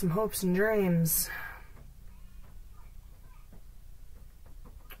knocked down some hopes and dreams.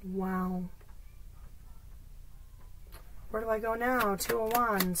 Wow. Where do I go now? Two of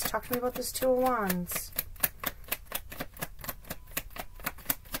Wands. Talk to me about this Two of Wands.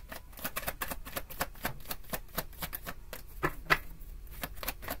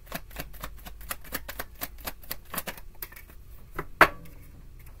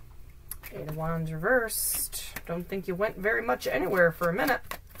 Eight of Wands reversed. Don't think you went very much anywhere for a minute.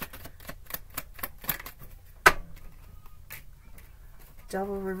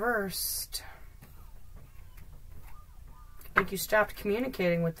 Double reversed. I think you stopped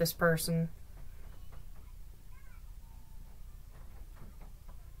communicating with this person.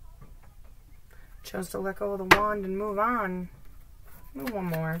 Chose to let go of the wand and move on. Move one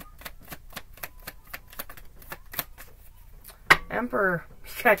more. Emperor,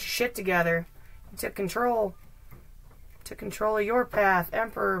 you got your shit together. You took control. Took control of your path.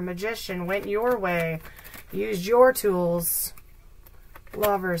 Emperor, Magician, went your way. Used your tools.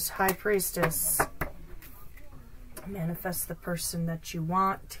 Lovers, High Priestess. Manifest the person that you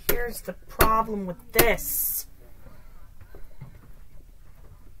want. Here's the problem with this.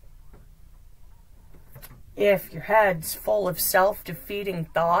 If your head's full of self-defeating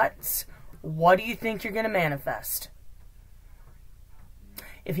thoughts, what do you think you're going to manifest?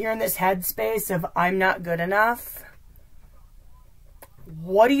 If you're in this headspace of, I'm not good enough,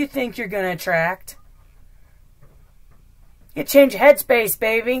 what do you think you're going to attract? You change your headspace,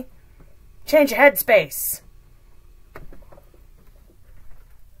 baby. Change your headspace.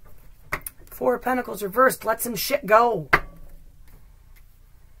 Four of Pentacles reversed. Let some shit go.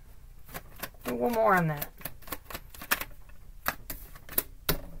 One more on that.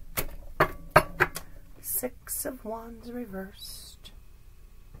 Six of Wands reversed.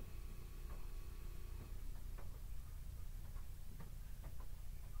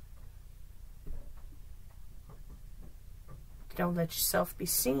 Don't let yourself be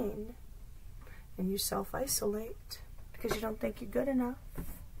seen, and you self-isolate because you don't think you're good enough.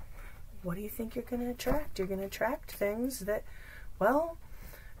 What do you think you're going to attract? You're going to attract things that, well,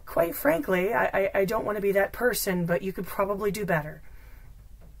 quite frankly, I don't want to be that person, but you could probably do better.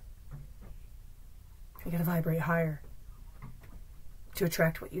 You got to vibrate higher to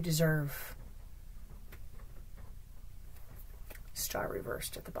attract what you deserve. Star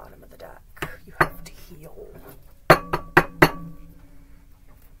reversed at the bottom of the deck. You have to heal.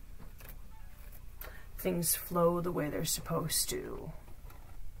 Things flow the way they're supposed to.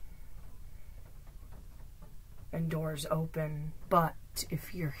 And doors open. But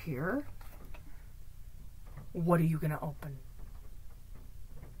if you're here, what are you going to open?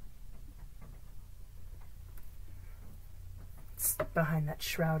 It's behind that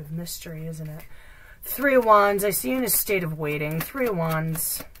shroud of mystery, isn't it? Three of Wands. I see you in a state of waiting. Three of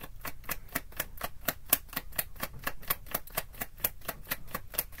Wands.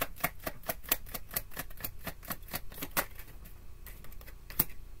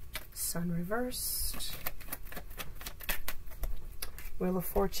 Sun reversed. Wheel of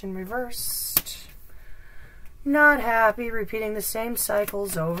Fortune reversed. Not happy, repeating the same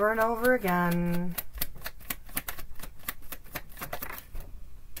cycles over and over again.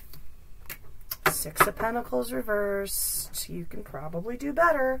 Six of Pentacles reversed. You can probably do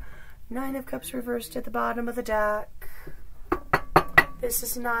better. Nine of Cups reversed at the bottom of the deck. This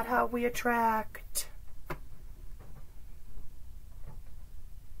is not how we attract.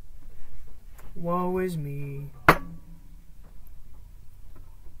 Woe is me.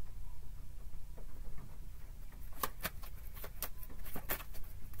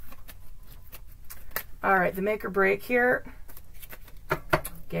 All right, the make or break here.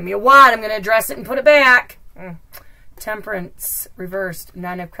 Give me a wand. I'm going to address it and put it back. Temperance reversed.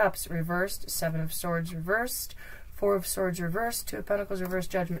 Nine of Cups reversed. Seven of Swords reversed. Four of Swords reversed. Two of Pentacles reversed.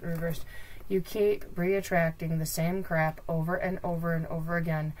 Judgment reversed. You keep re-attracting the same crap over and over and over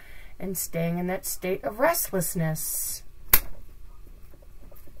again and staying in that state of restlessness.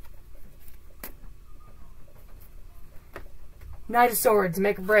 Knight of Swords.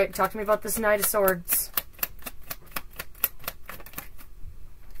 Make a break. Talk to me about this Knight of Swords.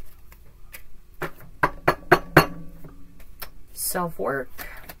 Self-work.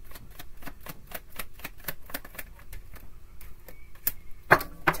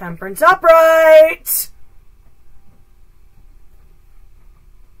 Temperance upright.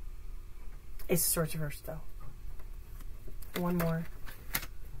 Ace of Swords reversed, though. One more.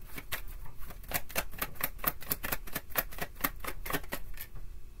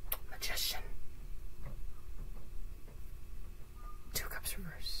 Magician. Two Cups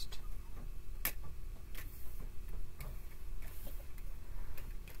reversed.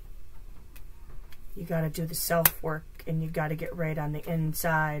 You got to do the self-work, and you got to get right on the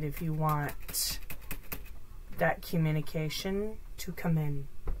inside if you want that communication to come in.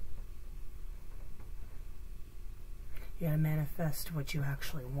 You got to manifest what you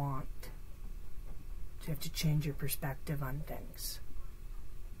actually want. So you have to change your perspective on things.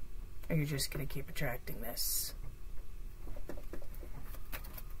 Or you're just going to keep attracting this.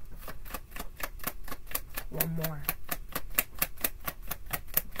 One more.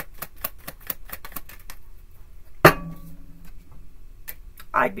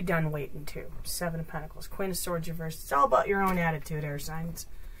 I'd be done waiting too. Seven of Pentacles. Queen of Swords reversed. It's all about your own attitude, air signs.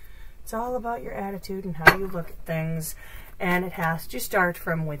 It's all about your attitude and how you look at things. And it has to start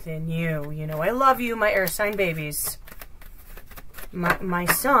from within you. You know, I love you, my air sign babies. My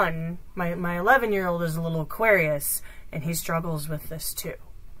son, my 11-year-old is a little Aquarius, and he struggles with this too.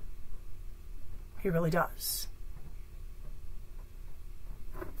 He really does.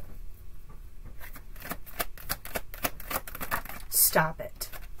 Stop it.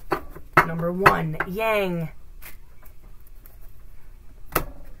 Number one, Yang.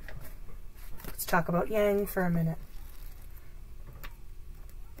 Let's talk about Yang for a minute.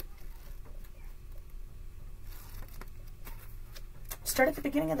 Start at the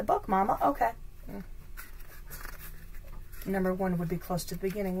beginning of the book, Mama. Okay. Number one would be close to the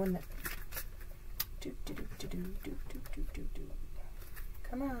beginning, wouldn't it?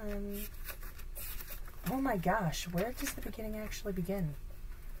 Come on. Oh my gosh, where does the beginning actually begin?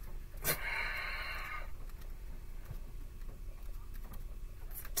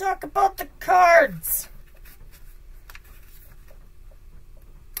 Talk about the cards.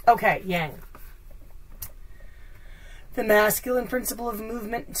 Okay, Yang. The masculine principle of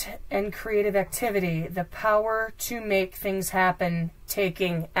movement and creative activity, the power to make things happen,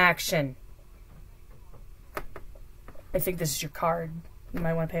 taking action. I think this is your card. You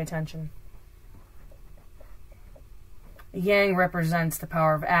might want to pay attention. Yang represents the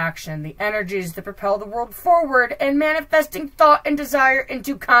power of action, the energies that propel the world forward and manifesting thought and desire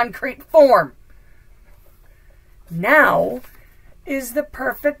into concrete form. Now is the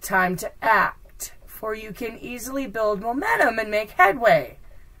perfect time to act, for you can easily build momentum and make headway.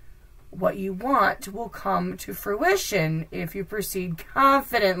 What you want will come to fruition if you proceed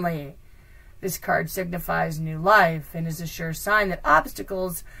confidently. This card signifies new life and is a sure sign that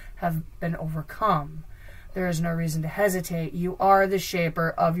obstacles have been overcome. There is no reason to hesitate. You are the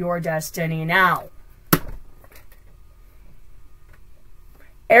shaper of your destiny now.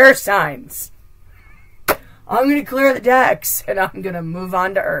 Air signs. I'm going to clear the decks and I'm going to move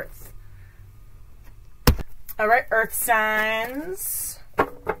on to Earth. All right, Earth signs.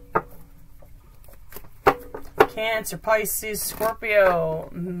 Cancer, Pisces, Scorpio,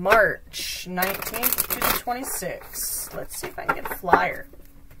 March 19th to the 26th. Let's see if I can get a flyer.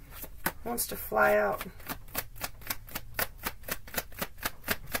 Who wants to fly out?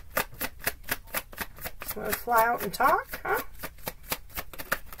 Want to fly out and talk, huh?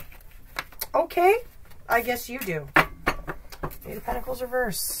 Okay, I guess you do. Eight of Pentacles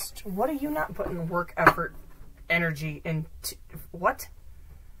reversed. What are you not putting work, effort, energy into? What?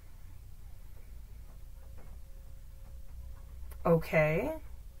 Okay.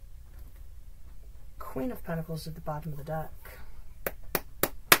 Queen of Pentacles at the bottom of the deck.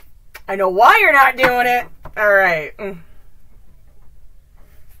 I know why you're not doing it. All right.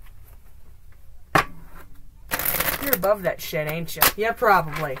 You're above that shit, ain't you? Yeah,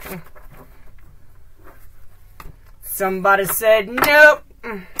 probably. Somebody said, nope.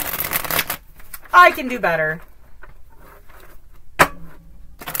 I can do better.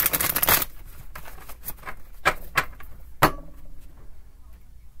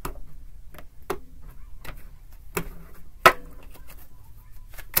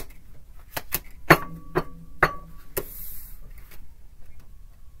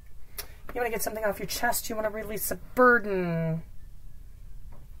 You want to get something off your chest. You want to release a burden.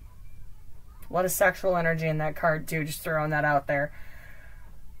 A lot of sexual energy in that card, too. Just throwing that out there.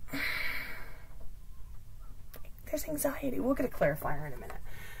 There's anxiety. We'll get a clarifier in a minute.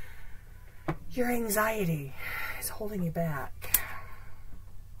 Your anxiety is holding you back.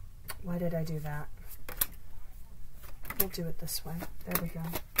 Why did I do that? We'll do it this way. There we go.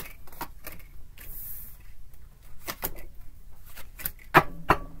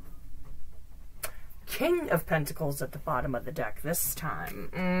 King of Pentacles at the bottom of the deck this time.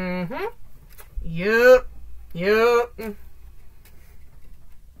 Yup.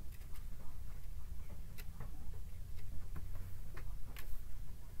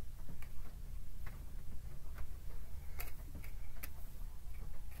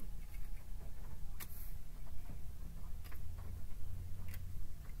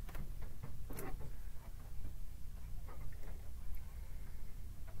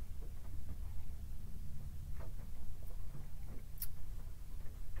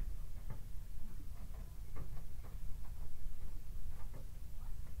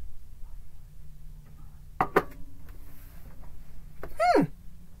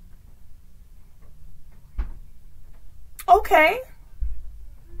 Okay.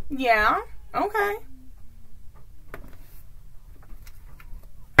 Yeah. Okay.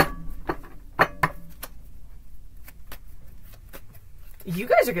 You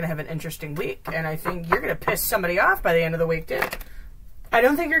guys are going to have an interesting week, and I think you're going to piss somebody off by the end of the week, too. I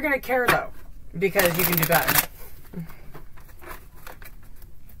don't think you're going to care, though, because you can do better.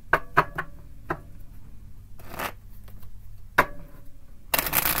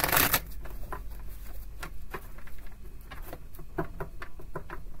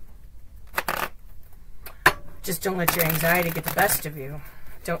 Just don't let your anxiety get the best of you.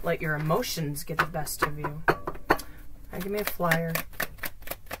 Don't let your emotions get the best of you. Now give me a flyer.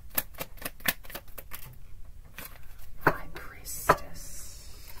 High Priestess.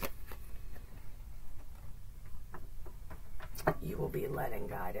 You will be led and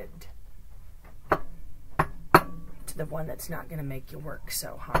guided to the one that's not going to make you work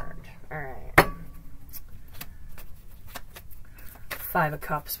so hard. All right. Five of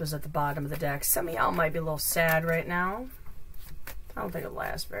Cups was at the bottom of the deck. Some of y'all might be a little sad right now. I don't think it'll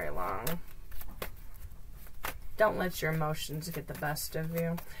last very long. Don't let your emotions get the best of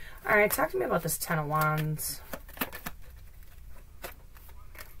you. All right, talk to me about this Ten of Wands.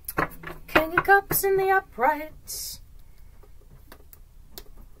 King of Cups in the upright.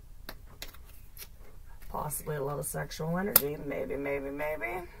 Possibly a little sexual energy. Maybe.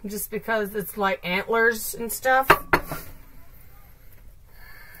 Just because it's like antlers and stuff.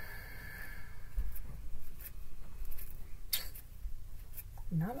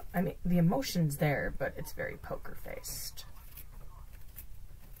 I mean, the emotion's there, but it's very poker-faced.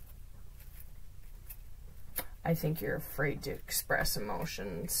 I think you're afraid to express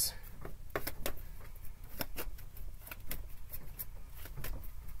emotions.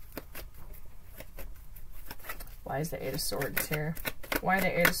 Why is the Eight of Swords here? Why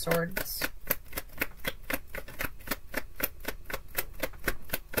the Eight of Swords?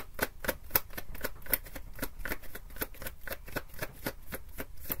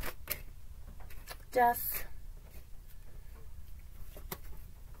 Death.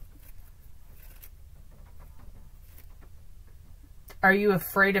 Are you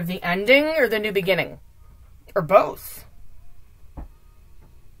afraid of the ending or the new beginning? Or both?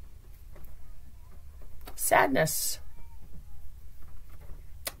 Sadness.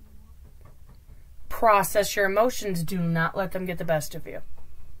 Process your emotions. Do not let them get the best of you.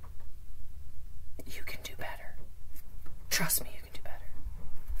 You can do better. Trust me, you can do better.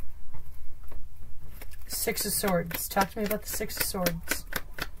 Six of Swords. Talk to me about the Six of Swords.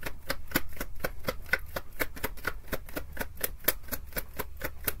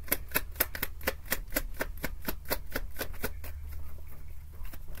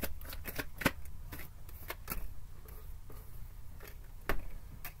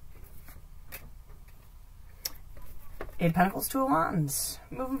 Eight of Pentacles, Two of Wands.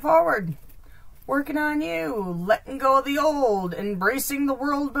 Moving forward. Working on you, letting go of the old, embracing the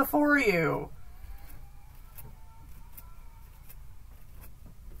world before you.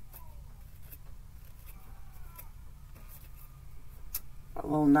 A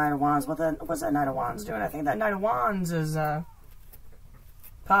little Knight of Wands. What's that Knight of Wands doing? I think that Knight of Wands is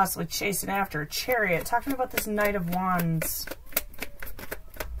possibly chasing after a Chariot. Talk to me about this Knight of Wands.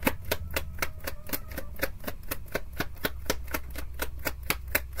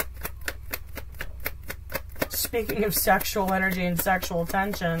 Speaking of sexual energy and sexual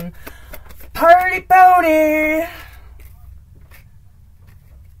tension, party pony.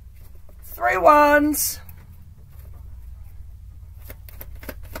 3 wands.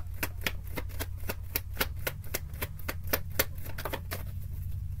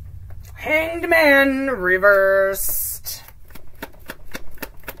 Hanged Man reversed.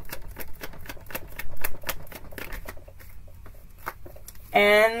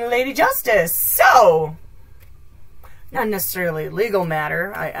 And Lady Justice. So, not necessarily a legal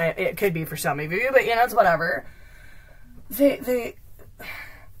matter. It could be for some of you, but you know, it's whatever. They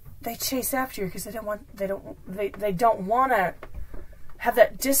chase after you because they don't want to have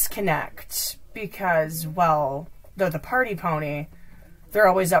that disconnect because, well, they're the party pony. They're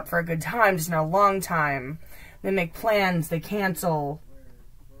always up for a good time, just not a long time. They make plans, they cancel.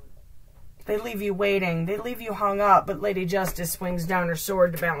 They leave you waiting. They leave you hung up, but Lady Justice swings down her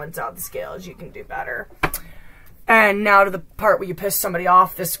sword to balance out the scales. You can do better. And now to the part where you piss somebody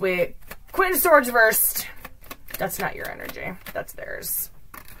off this week. Queen of Swords reversed. That's not your energy. That's theirs.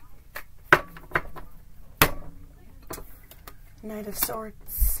 Knight of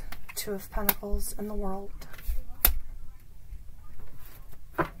Swords. 2 of Pentacles in the World.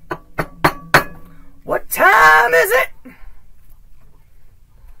 What time is it?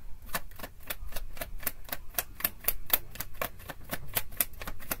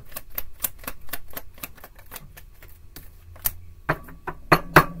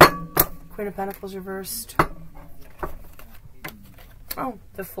 Queen of Pentacles reversed. Oh,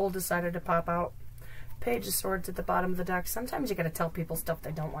 the Fool decided to pop out. Page of Swords at the bottom of the deck. Sometimes you gotta tell people stuff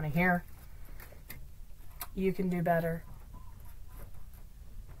they don't want to hear. You can do better.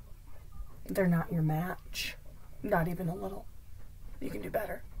 They're not your match. Not even a little. You can do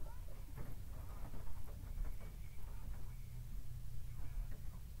better.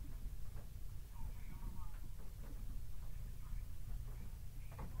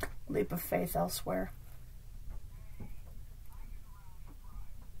 Leap of faith elsewhere.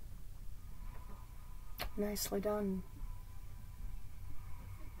 Nicely done.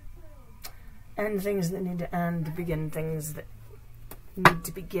 End things that need to end. Begin things that need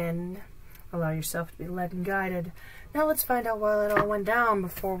to begin. Allow yourself to be led and guided. Now let's find out why it all went down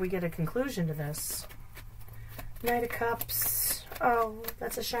before we get a conclusion to this. Knight of Cups. Oh,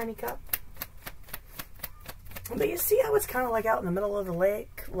 that's a shiny cup. But you see how it's kind of like out in the middle of the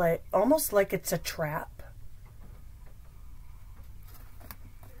lake? Like, almost like it's a trap.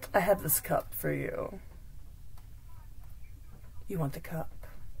 I have this cup for you. You want the cup.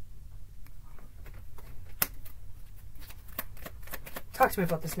 Talk to me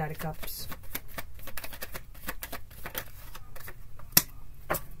about this Knight of Cups.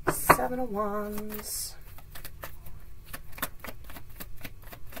 7 of Wands.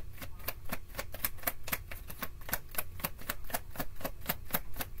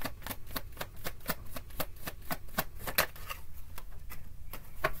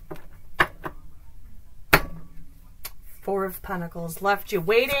 Four of Pentacles. Left you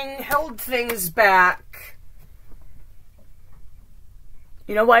waiting, held things back.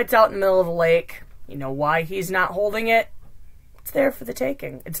 You know why it's out in the middle of the lake? You know why he's not holding it? It's there for the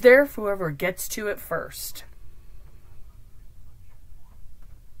taking. It's there for whoever gets to it first.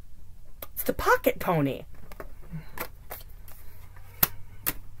 It's the pocket pony.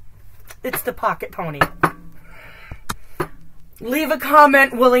 It's the pocket pony. Leave a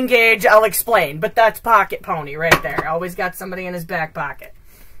comment, we'll engage, I'll explain. But that's pocket pony right there. Always got somebody in his back pocket.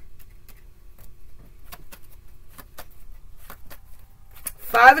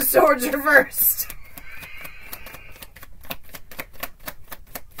 Five of Swords reversed.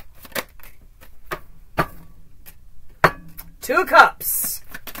 Two of Cups.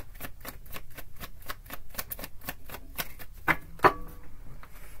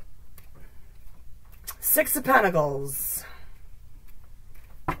 Six of Pentacles.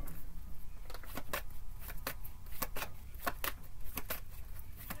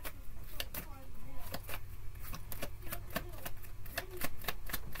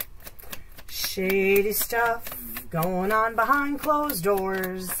 Shady stuff going on behind closed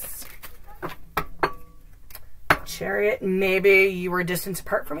doors. Chariot, maybe you were a distance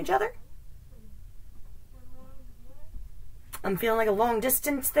apart from each other? I'm feeling like a long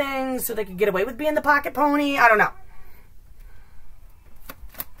distance thing so they could get away with being the pocket pony. I don't know.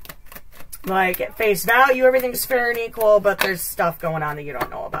 Like, at face value, everything's fair and equal, but there's stuff going on that you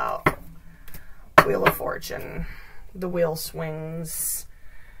don't know about. Wheel of Fortune. The wheel swings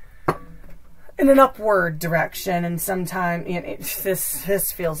in an upward direction, and sometimes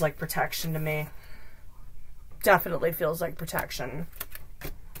this feels like protection to me. Definitely feels like protection.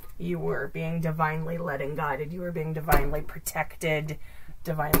 You were being divinely led and guided. You were being divinely protected.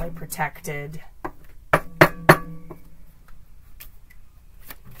 Divinely protected.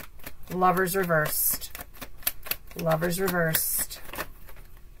 Lovers reversed. Lovers reversed.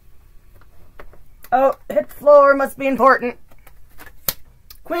 Oh, hit the floor. Must be important.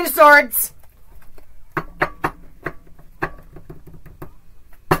 Queen of Swords.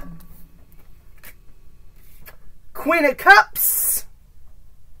 Queen of Cups.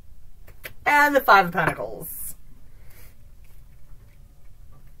 And the Five of Pentacles.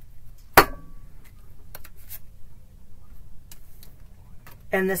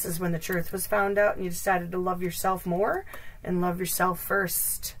 And this is when the truth was found out and you decided to love yourself more and love yourself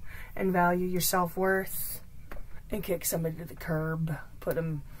first and value your self-worth and kick somebody to the curb, put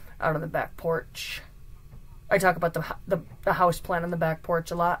them out on the back porch. I talk about the house plan on the back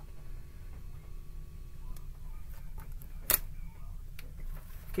porch a lot.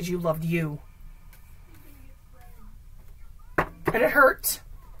 Because you loved you. And it hurt.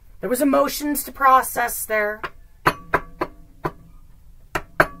 There was emotions to process there.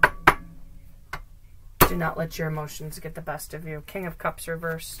 Do not let your emotions get the best of you. King of Cups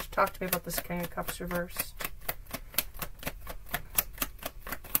reversed. Talk to me about this King of Cups reversed.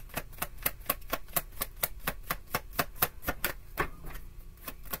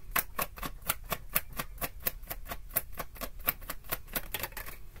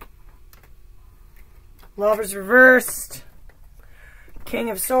 Lovers reversed. King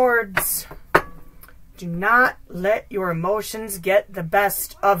of Swords. Do not let your emotions get the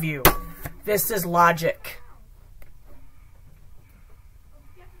best of you. This is logic.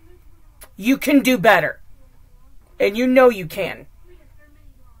 You can do better. And you know you can.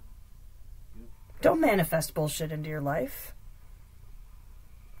 Don't manifest bullshit into your life.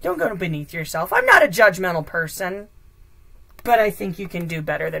 Don't go beneath yourself. I'm not a judgmental person. But I think you can do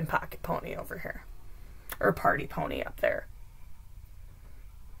better than Pocket Pony over here. Or Party Pony up there.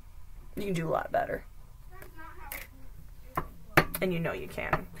 You can do a lot better. And you know you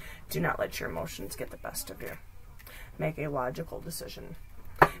can. Do not let your emotions get the best of you. Make a logical decision.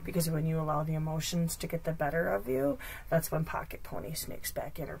 Because when you allow the emotions to get the better of you, that's when Pocket Pony sneaks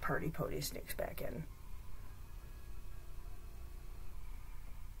back in or Party Pony sneaks back in.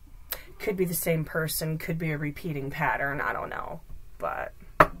 Could be the same person. Could be a repeating pattern. I don't know. But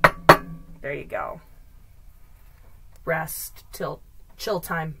there you go. Rest, chill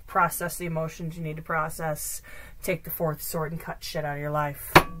time. Process the emotions you need to process. Take the fourth sword and cut shit out of your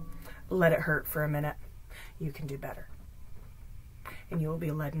life. Let it hurt for a minute. You can do better. And you will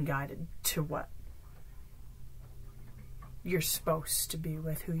be led and guided to what you're supposed to be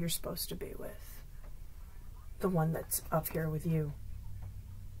with, who you're supposed to be with. The one that's up here with you.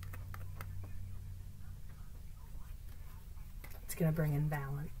 It's going to bring in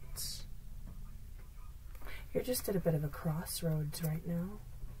balance. You're just at a bit of a crossroads right now.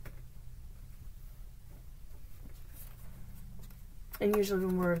 And usually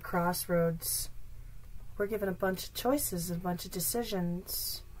when we're at crossroads, we're given a bunch of choices, a bunch of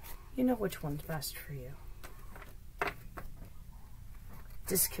decisions. You know which one's best for you.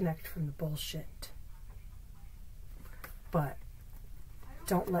 Disconnect from the bullshit. But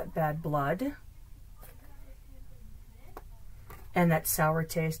don't let bad blood and that sour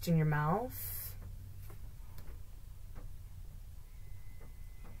taste in your mouth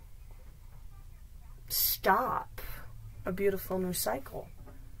stop a beautiful new cycle,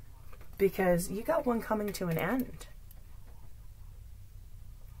 because you got one coming to an end.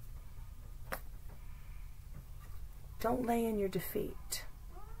 Don't lay in your defeat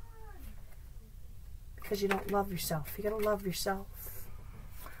because you don't love yourself. You gotta love yourself,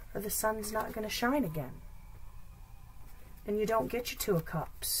 or the sun's not gonna shine again. And you don't get your 2 of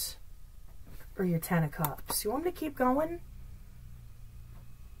Cups or your 10 of Cups. You want me to keep going?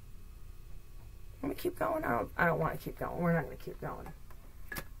 Want me to keep going? I don't want to keep going. We're not going to keep going.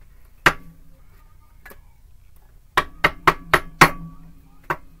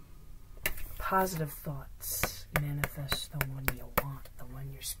 Positive thoughts. Manifest the one you want, the one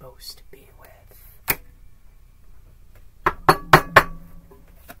you're supposed to be with.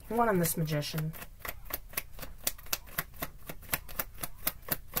 One on this Magician.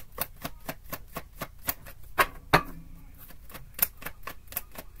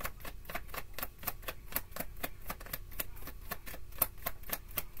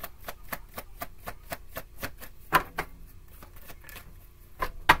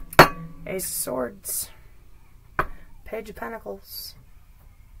 Ace of Swords. Page of Pentacles.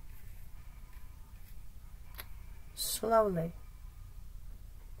 Slowly.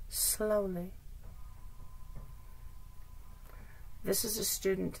 Slowly. This is a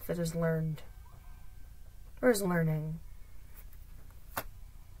student that has learned, or is learning.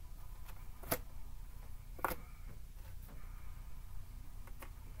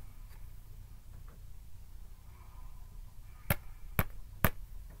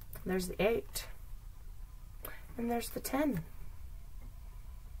 There's the 8. And there's the 10.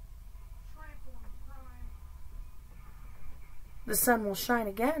 The sun will shine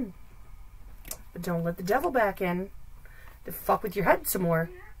again. But don't let the devil back in to fuck with your head some more.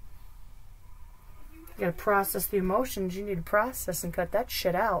 You gotta process the emotions you need to process and cut that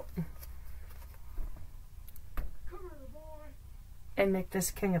shit out. And make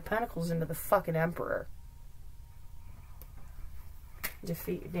this King of Pentacles into the fucking Emperor.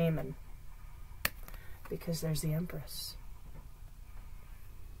 Defeat your demon. Because there's the Empress.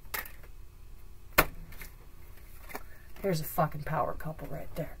 Here's a fucking power couple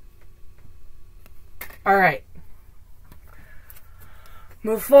right there. Alright.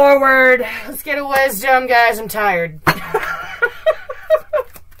 Move forward. Let's get a wisdom, guys. I'm tired.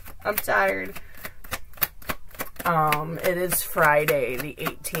 I'm tired. It is Friday, the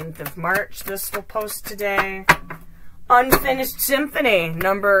 18th of March. This will post today. Unfinished Symphony,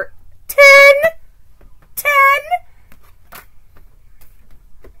 number 10. 10.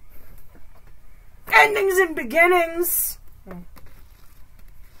 Endings and beginnings.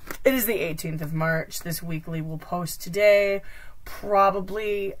 It is the 18th of March. This weekly will post today.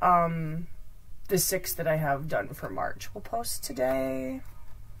 Probably the 6 that I have done for March will post today.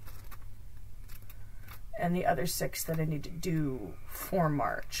 And the other 6 that I need to do for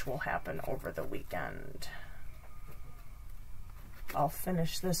March will happen over the weekend. I'll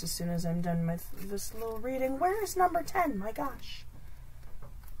finish this as soon as I'm done with this little reading. Where is number 10? My gosh.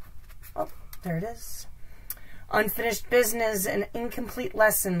 Oh, there it is. Unfinished business, an incomplete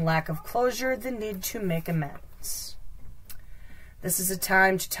lesson, lack of closure, the need to make amends. This is a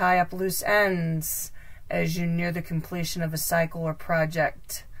time to tie up loose ends as you near the completion of a cycle or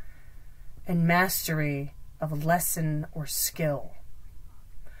project and mastery of a lesson or skill.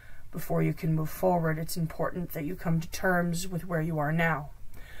 Before you can move forward, it's important that you come to terms with where you are now.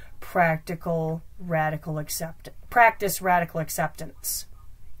 Practice radical acceptance.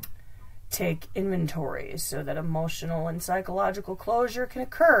 Take inventory so that emotional and psychological closure can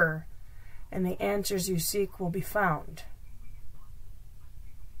occur and the answers you seek will be found.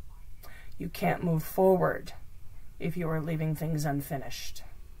 You can't move forward if you are leaving things unfinished.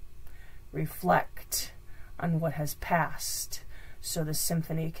 Reflect on what has passed so the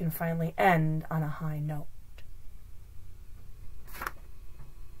symphony can finally end on a high note.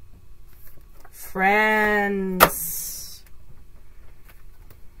 Friends,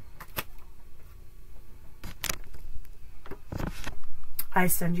 I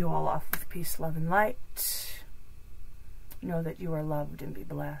send you all off with peace, love, and light. Know that you are loved and be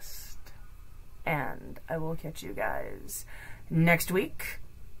blessed. And I will catch you guys next week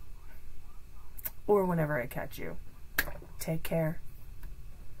or whenever I catch you. Take care.